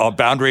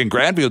 Boundary and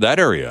Grandview, that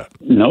area?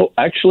 No,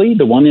 actually,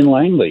 the one in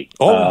Langley.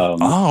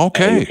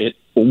 Okay.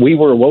 We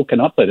were woken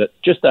up at it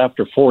just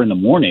after 4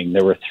 a.m.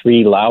 There were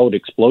 3 loud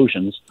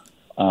explosions.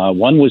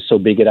 One was so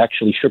big it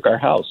actually shook our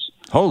house.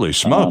 Holy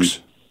smokes.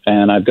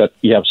 And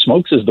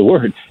smokes is the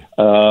word.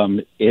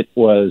 It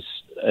was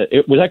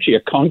actually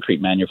a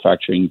concrete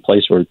manufacturing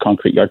place or a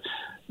concrete yard.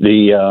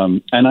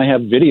 And I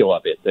have video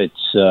of it.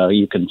 It's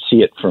you can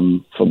see it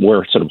from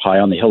where sort of high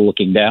on the hill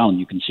looking down.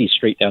 You can see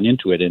straight down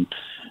into it, and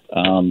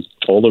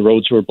all the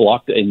roads were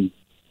blocked in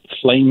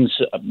flames,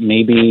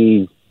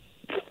 maybe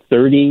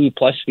 30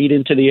 plus feet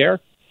into the air.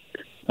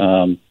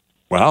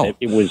 Wow.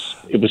 It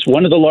was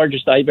one of the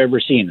largest I've ever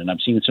seen, and I've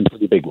seen some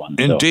pretty big ones.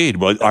 Indeed. So.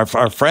 Well,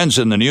 our friends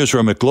in the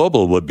newsroom at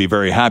Global would be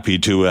very happy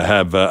to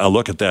have a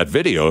look at that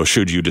video,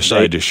 should you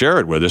decide to share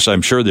it with us.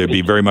 I'm sure they'd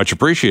be very much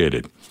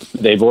appreciated.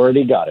 They've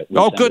already got it.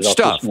 Good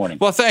stuff.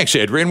 Well, thanks,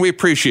 Adrian. We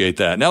appreciate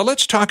that. Now,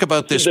 let's talk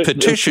about this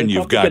petition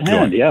you've got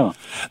going. Yeah.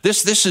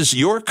 This is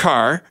Your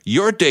Car,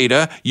 Your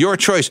Data, Your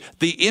Choice.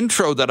 The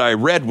intro that I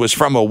read was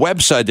from a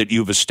website that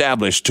you've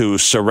established to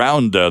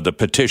surround the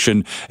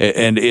petition,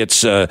 and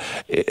it's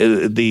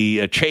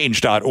the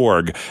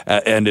change.org,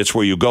 and it's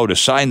where you go to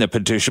sign the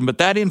petition. But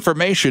that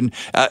information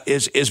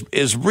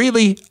is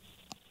really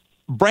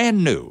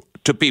brand new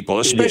to people,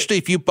 especially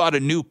if you bought a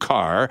new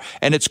car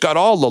and it's got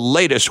all the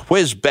latest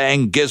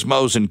whiz-bang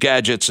gizmos and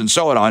gadgets and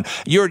so on.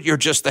 You're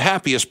just the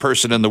happiest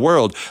person in the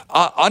world,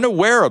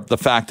 unaware of the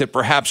fact that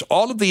perhaps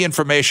all of the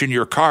information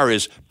your car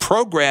is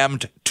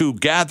programmed to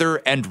gather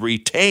and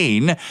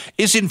retain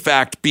is in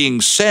fact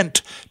being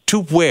sent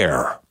to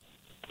where?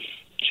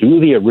 To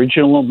the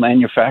original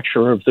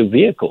manufacturer of the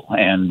vehicle,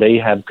 and they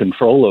have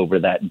control over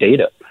that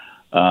data.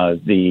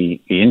 The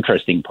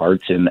interesting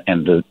parts,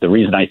 and the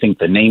reason I think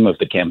the name of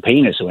the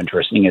campaign is so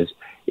interesting is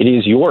it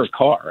is your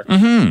car.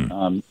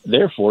 Mm-hmm.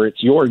 Therefore,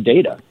 it's your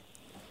data.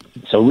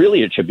 So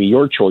really, it should be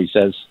your choice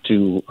as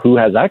to who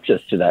has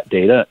access to that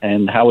data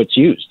and how it's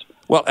used.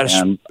 Well,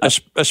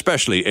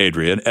 especially,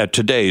 Adrian, at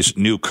today's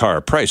new car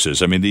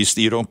prices. I mean,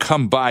 you don't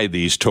come by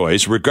these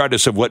toys,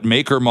 regardless of what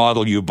make or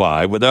model you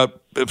buy,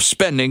 without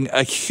spending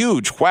a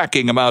huge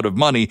whacking amount of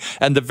money.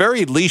 And the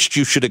very least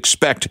you should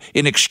expect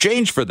in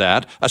exchange for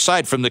that,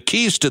 aside from the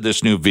keys to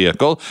this new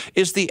vehicle,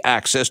 is the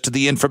access to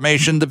the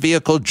information the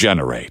vehicle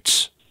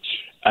generates.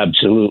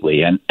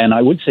 Absolutely. And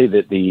I would say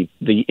that the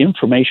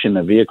information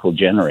the vehicle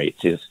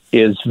generates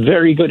is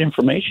very good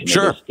information.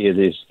 Sure. It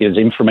is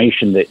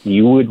information that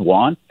you would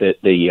want, that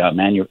the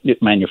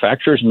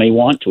manufacturers may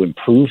want to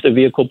improve the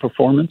vehicle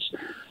performance,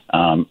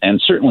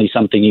 and certainly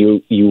something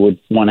you would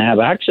want to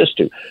have access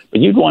to. But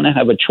you'd want to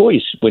have a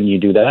choice when you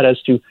do that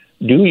as to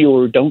do you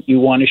or don't you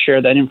want to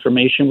share that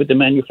information with the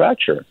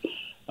manufacturer.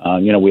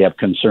 We have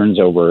concerns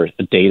over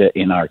the data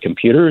in our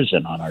computers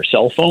and on our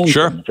cell phones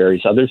Sure. and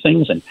various other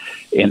things. And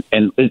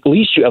at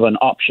least you have an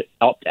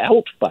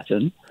opt-out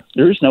button.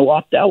 There is no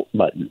opt-out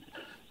button.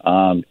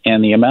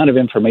 And the amount of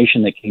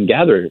information that can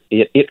gather,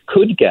 it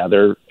could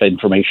gather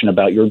information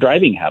about your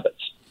driving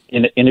habits.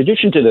 In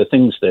addition to the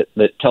things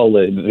that tell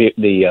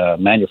the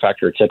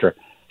manufacturer, et cetera,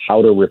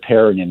 how to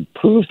repair and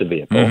improve the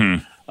vehicle,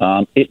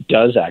 mm-hmm. It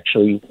does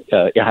actually,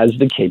 it has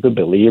the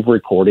capability of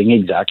recording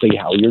exactly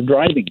how you're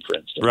driving, for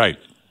instance. Right.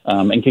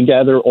 And can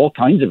gather all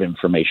kinds of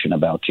information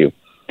about you.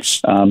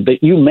 that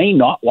you may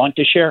not want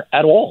to share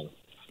at all.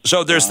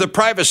 So there's the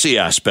privacy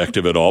aspect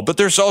of it all, but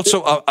there's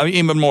also an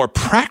even more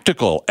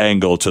practical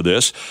angle to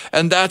this,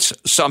 and that's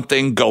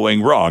something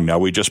going wrong. Now,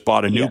 we just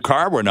bought a new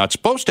car. We're not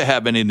supposed to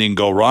have anything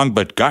go wrong,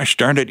 but gosh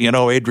darn it,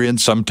 Adrian,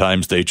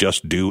 sometimes they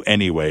just do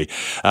anyway.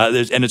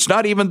 And it's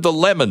not even the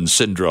lemon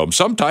syndrome.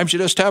 Sometimes you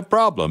just have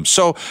problems.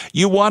 So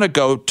you want to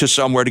go to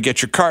somewhere to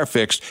get your car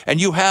fixed,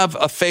 and you have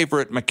a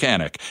favorite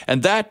mechanic,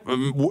 and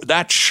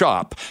that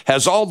shop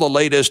has all the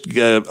latest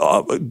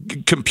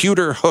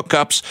computer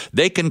hookups.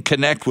 They can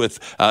connect with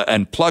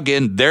and plug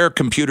in their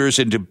computers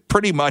into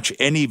pretty much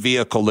any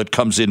vehicle that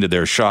comes into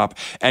their shop.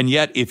 And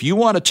yet, if you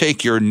want to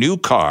take your new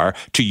car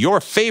to your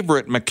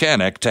favorite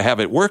mechanic to have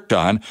it worked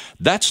on,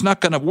 that's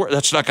not going to work.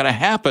 That's not going to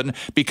happen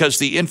because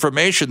the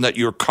information that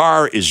your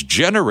car is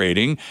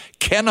generating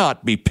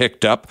cannot be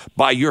picked up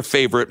by your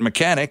favorite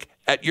mechanic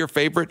at your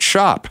favorite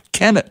shop,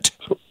 can it?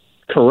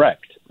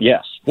 Correct.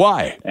 Yes.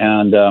 Why?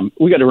 And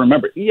we got to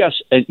remember,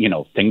 yes,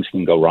 things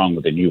can go wrong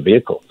with a new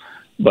vehicle,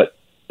 but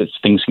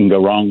things can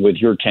go wrong with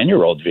your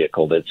 10-year-old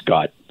vehicle that's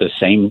got the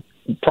same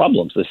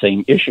problems, the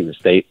same issues.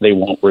 They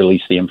won't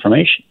release the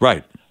information.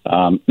 Right.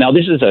 Now,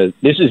 this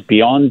is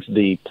beyond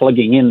the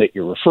plugging in that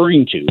you're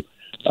referring to.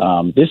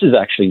 This is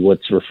actually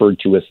what's referred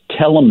to as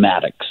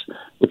telematics,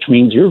 which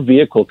means your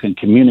vehicle can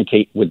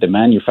communicate with the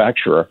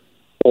manufacturer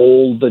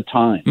all the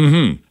time.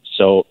 Mm-hmm.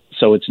 So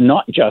it's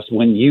not just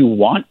when you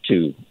want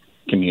to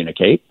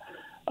communicate.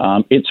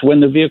 It's when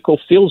the vehicle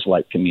feels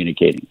like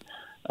communicating.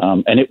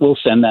 And it will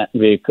send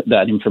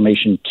that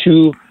information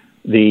to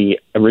the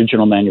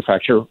original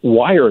manufacturer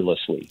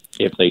wirelessly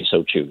if they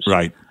so choose.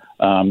 Right.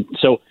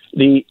 So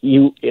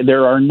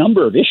there are a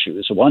number of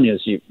issues. One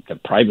is the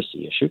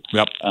privacy issue.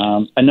 Yep.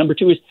 And number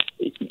two is,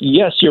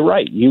 yes, you're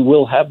right. You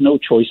will have no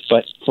choice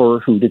but for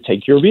who to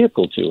take your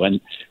vehicle to.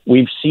 And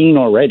we've seen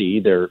already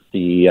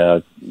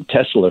the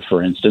Tesla,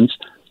 for instance,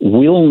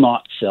 will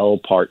not sell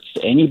parts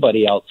to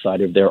anybody outside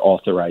of their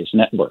authorized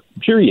network,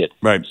 period.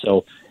 Right.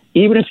 So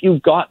even if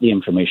you've got the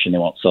information, they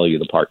won't sell you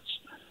the parts.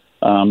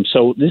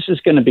 So this is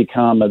going to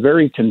become a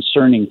very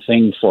concerning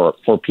thing for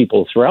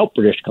people throughout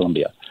British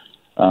Columbia.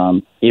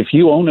 If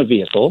you own a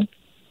vehicle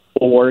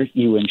or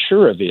you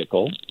insure a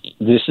vehicle,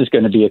 this is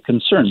going to be a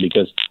concern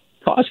because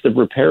cost of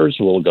repairs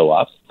will go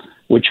up,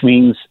 which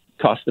means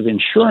cost of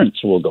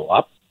insurance will go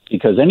up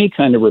because any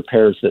kind of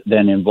repairs that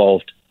then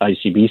involved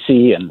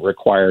ICBC and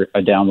require a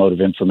download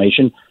of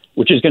information,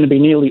 which is going to be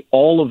nearly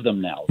all of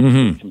them now.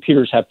 Mm-hmm.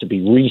 Computers have to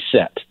be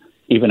reset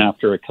even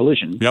after a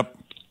collision,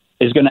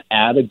 is going to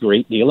add a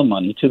great deal of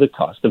money to the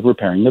cost of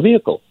repairing the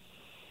vehicle.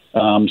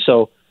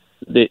 So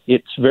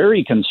it's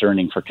very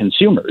concerning for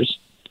consumers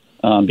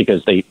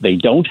because they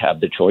don't have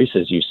the choice,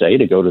 as you say,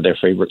 to go to their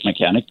favorite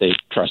mechanic they've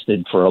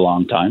trusted for a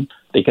long time.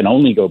 They can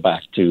only go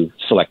back to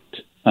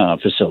select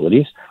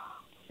facilities.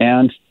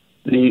 And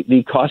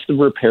the cost of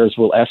repairs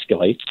will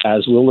escalate,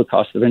 as will the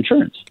cost of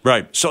insurance.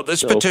 Right. So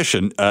this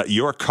petition,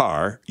 your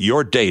car,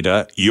 your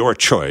data, your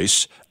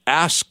choice,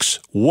 asks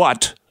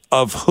what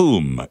of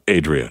whom,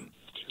 Adrian?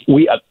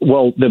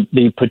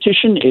 The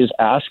petition is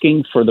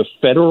asking for the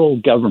federal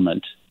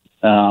government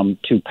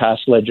to pass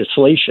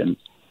legislation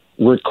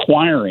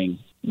requiring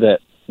that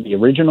the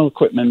original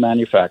equipment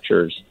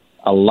manufacturers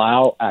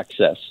allow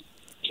access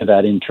to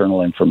that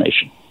internal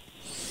information.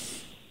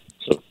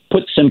 So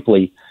put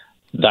simply,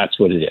 that's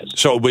what it is.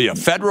 So it would be a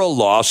federal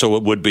law, so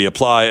it would be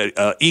applied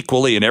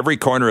equally in every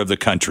corner of the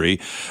country.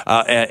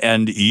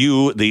 And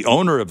you, the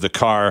owner of the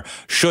car,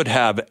 should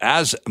have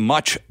as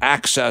much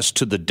access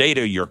to the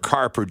data your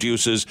car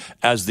produces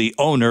as the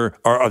owner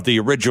or of the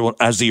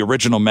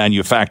original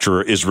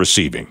manufacturer is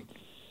receiving.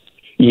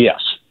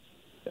 Yes.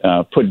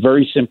 Put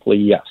very simply,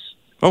 yes.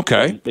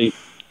 Okay.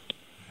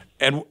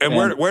 And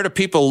where do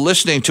people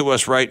listening to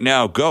us right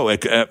now go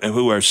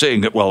who are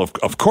saying that, well,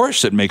 of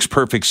course, it makes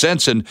perfect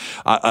sense. And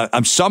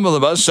some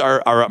of us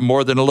are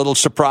more than a little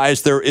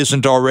surprised there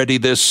isn't already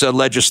this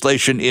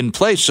legislation in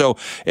place. So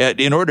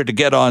in order to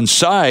get on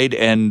side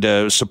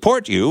and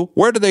support you,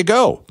 where do they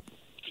go?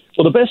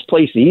 Well, the best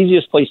place, the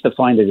easiest place to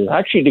find it is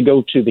actually to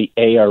go to the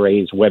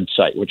ARA's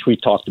website, which we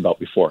talked about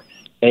before,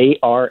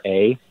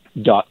 ara.bc.ca.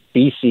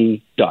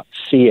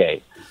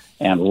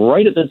 And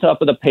right at the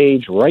top of the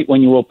page, right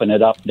when you open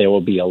it up, there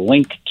will be a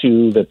link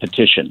to the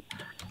petition.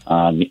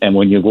 And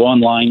when you go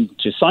online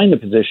to sign the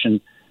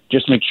petition,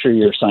 just make sure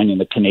you're signing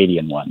the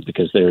Canadian one,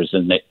 because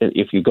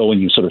if you go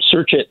and you sort of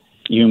search it,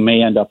 you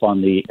may end up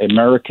on the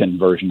American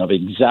version of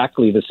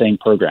exactly the same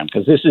program,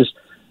 because this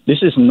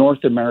is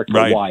North America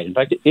wide. Right. In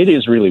fact, it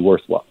is really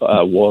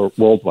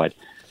worldwide.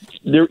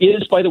 There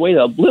is, by the way,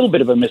 a little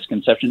bit of a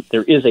misconception.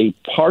 There is a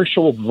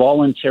partial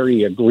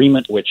voluntary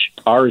agreement which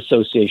our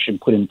association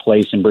put in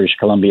place in British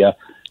Columbia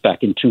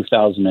back in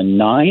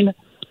 2009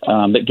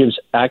 that gives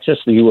access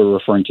that you were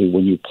referring to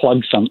when you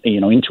plug something,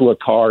 into a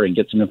car and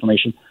get some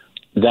information.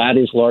 That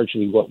is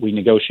largely what we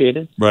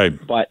negotiated. Right.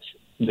 But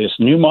this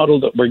new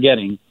model that we're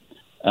getting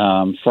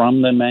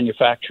from the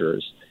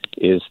manufacturers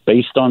is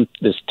based on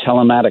this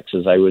telematics,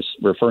 as I was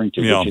referring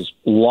to, which is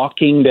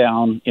locking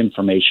down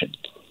information.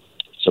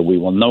 So we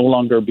will no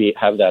longer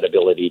have that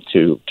ability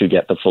to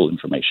get the full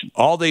information.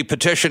 All the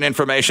petition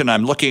information,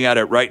 I'm looking at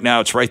it right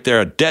now. It's right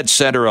there, dead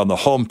center on the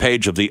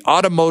homepage of the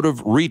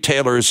Automotive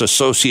Retailers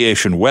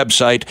Association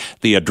website.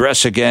 The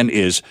address again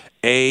is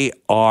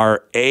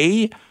ara.bc.ca,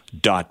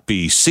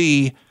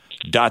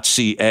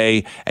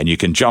 and you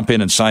can jump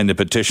in and sign the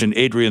petition.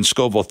 Adrian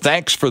Scoville,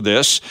 thanks for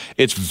this.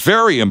 It's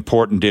very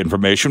important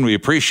information. We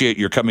appreciate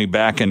your coming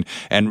back and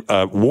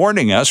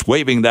warning us,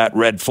 waving that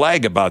red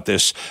flag about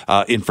this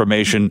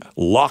information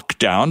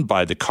lockdown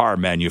by the car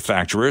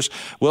manufacturers.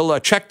 We'll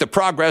check the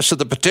progress of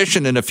the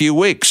petition in a few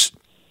weeks.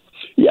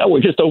 Yeah,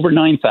 we're just over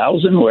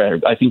 9,000, where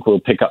I think we'll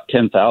pick up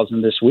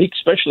 10,000 this week,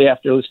 especially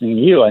after listening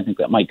to you. I think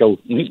that might go,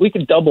 we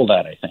could double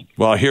that, I think.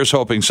 Well, here's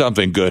hoping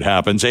something good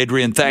happens.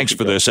 Adrian, thanks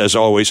for this, as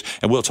always,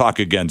 and we'll talk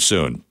again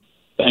soon.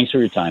 Thanks for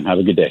your time. Have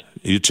a good day.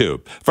 You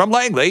too. From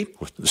Langley,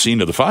 the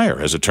scene of the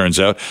fire, as it turns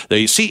out,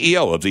 the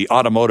CEO of the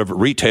Automotive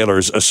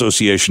Retailers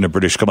Association of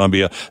British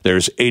Columbia,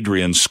 there's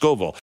Adrian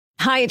Scoville.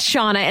 Hi, it's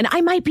Shauna, and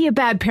I might be a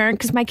bad parent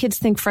because my kids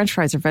think French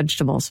fries are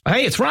vegetables.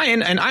 Hey, it's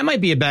Ryan, and I might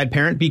be a bad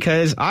parent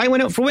because I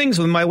went out for wings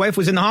when my wife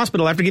was in the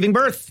hospital after giving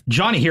birth.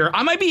 Johnny here.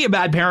 I might be a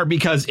bad parent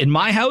because in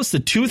my house,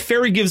 the tooth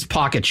fairy gives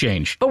pocket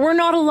change. But we're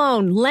not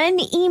alone. Len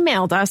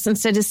emailed us and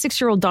said his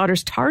 6-year-old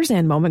daughter's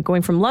Tarzan moment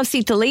going from love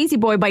seat to lazy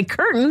boy by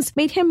curtains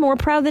made him more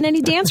proud than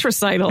any dance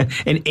recital.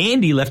 And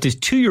Andy left his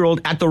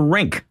 2-year-old at the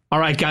rink. All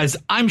right, guys,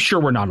 I'm sure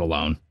we're not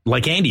alone.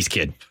 Like Andy's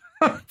kid.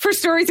 For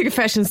stories and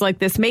confessions like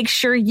this, make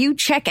sure you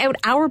check out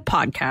our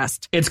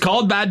podcast. It's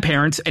called Bad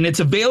Parents, and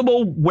it's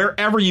available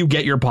wherever you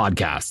get your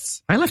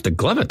podcasts. I left a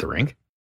glove at the rink.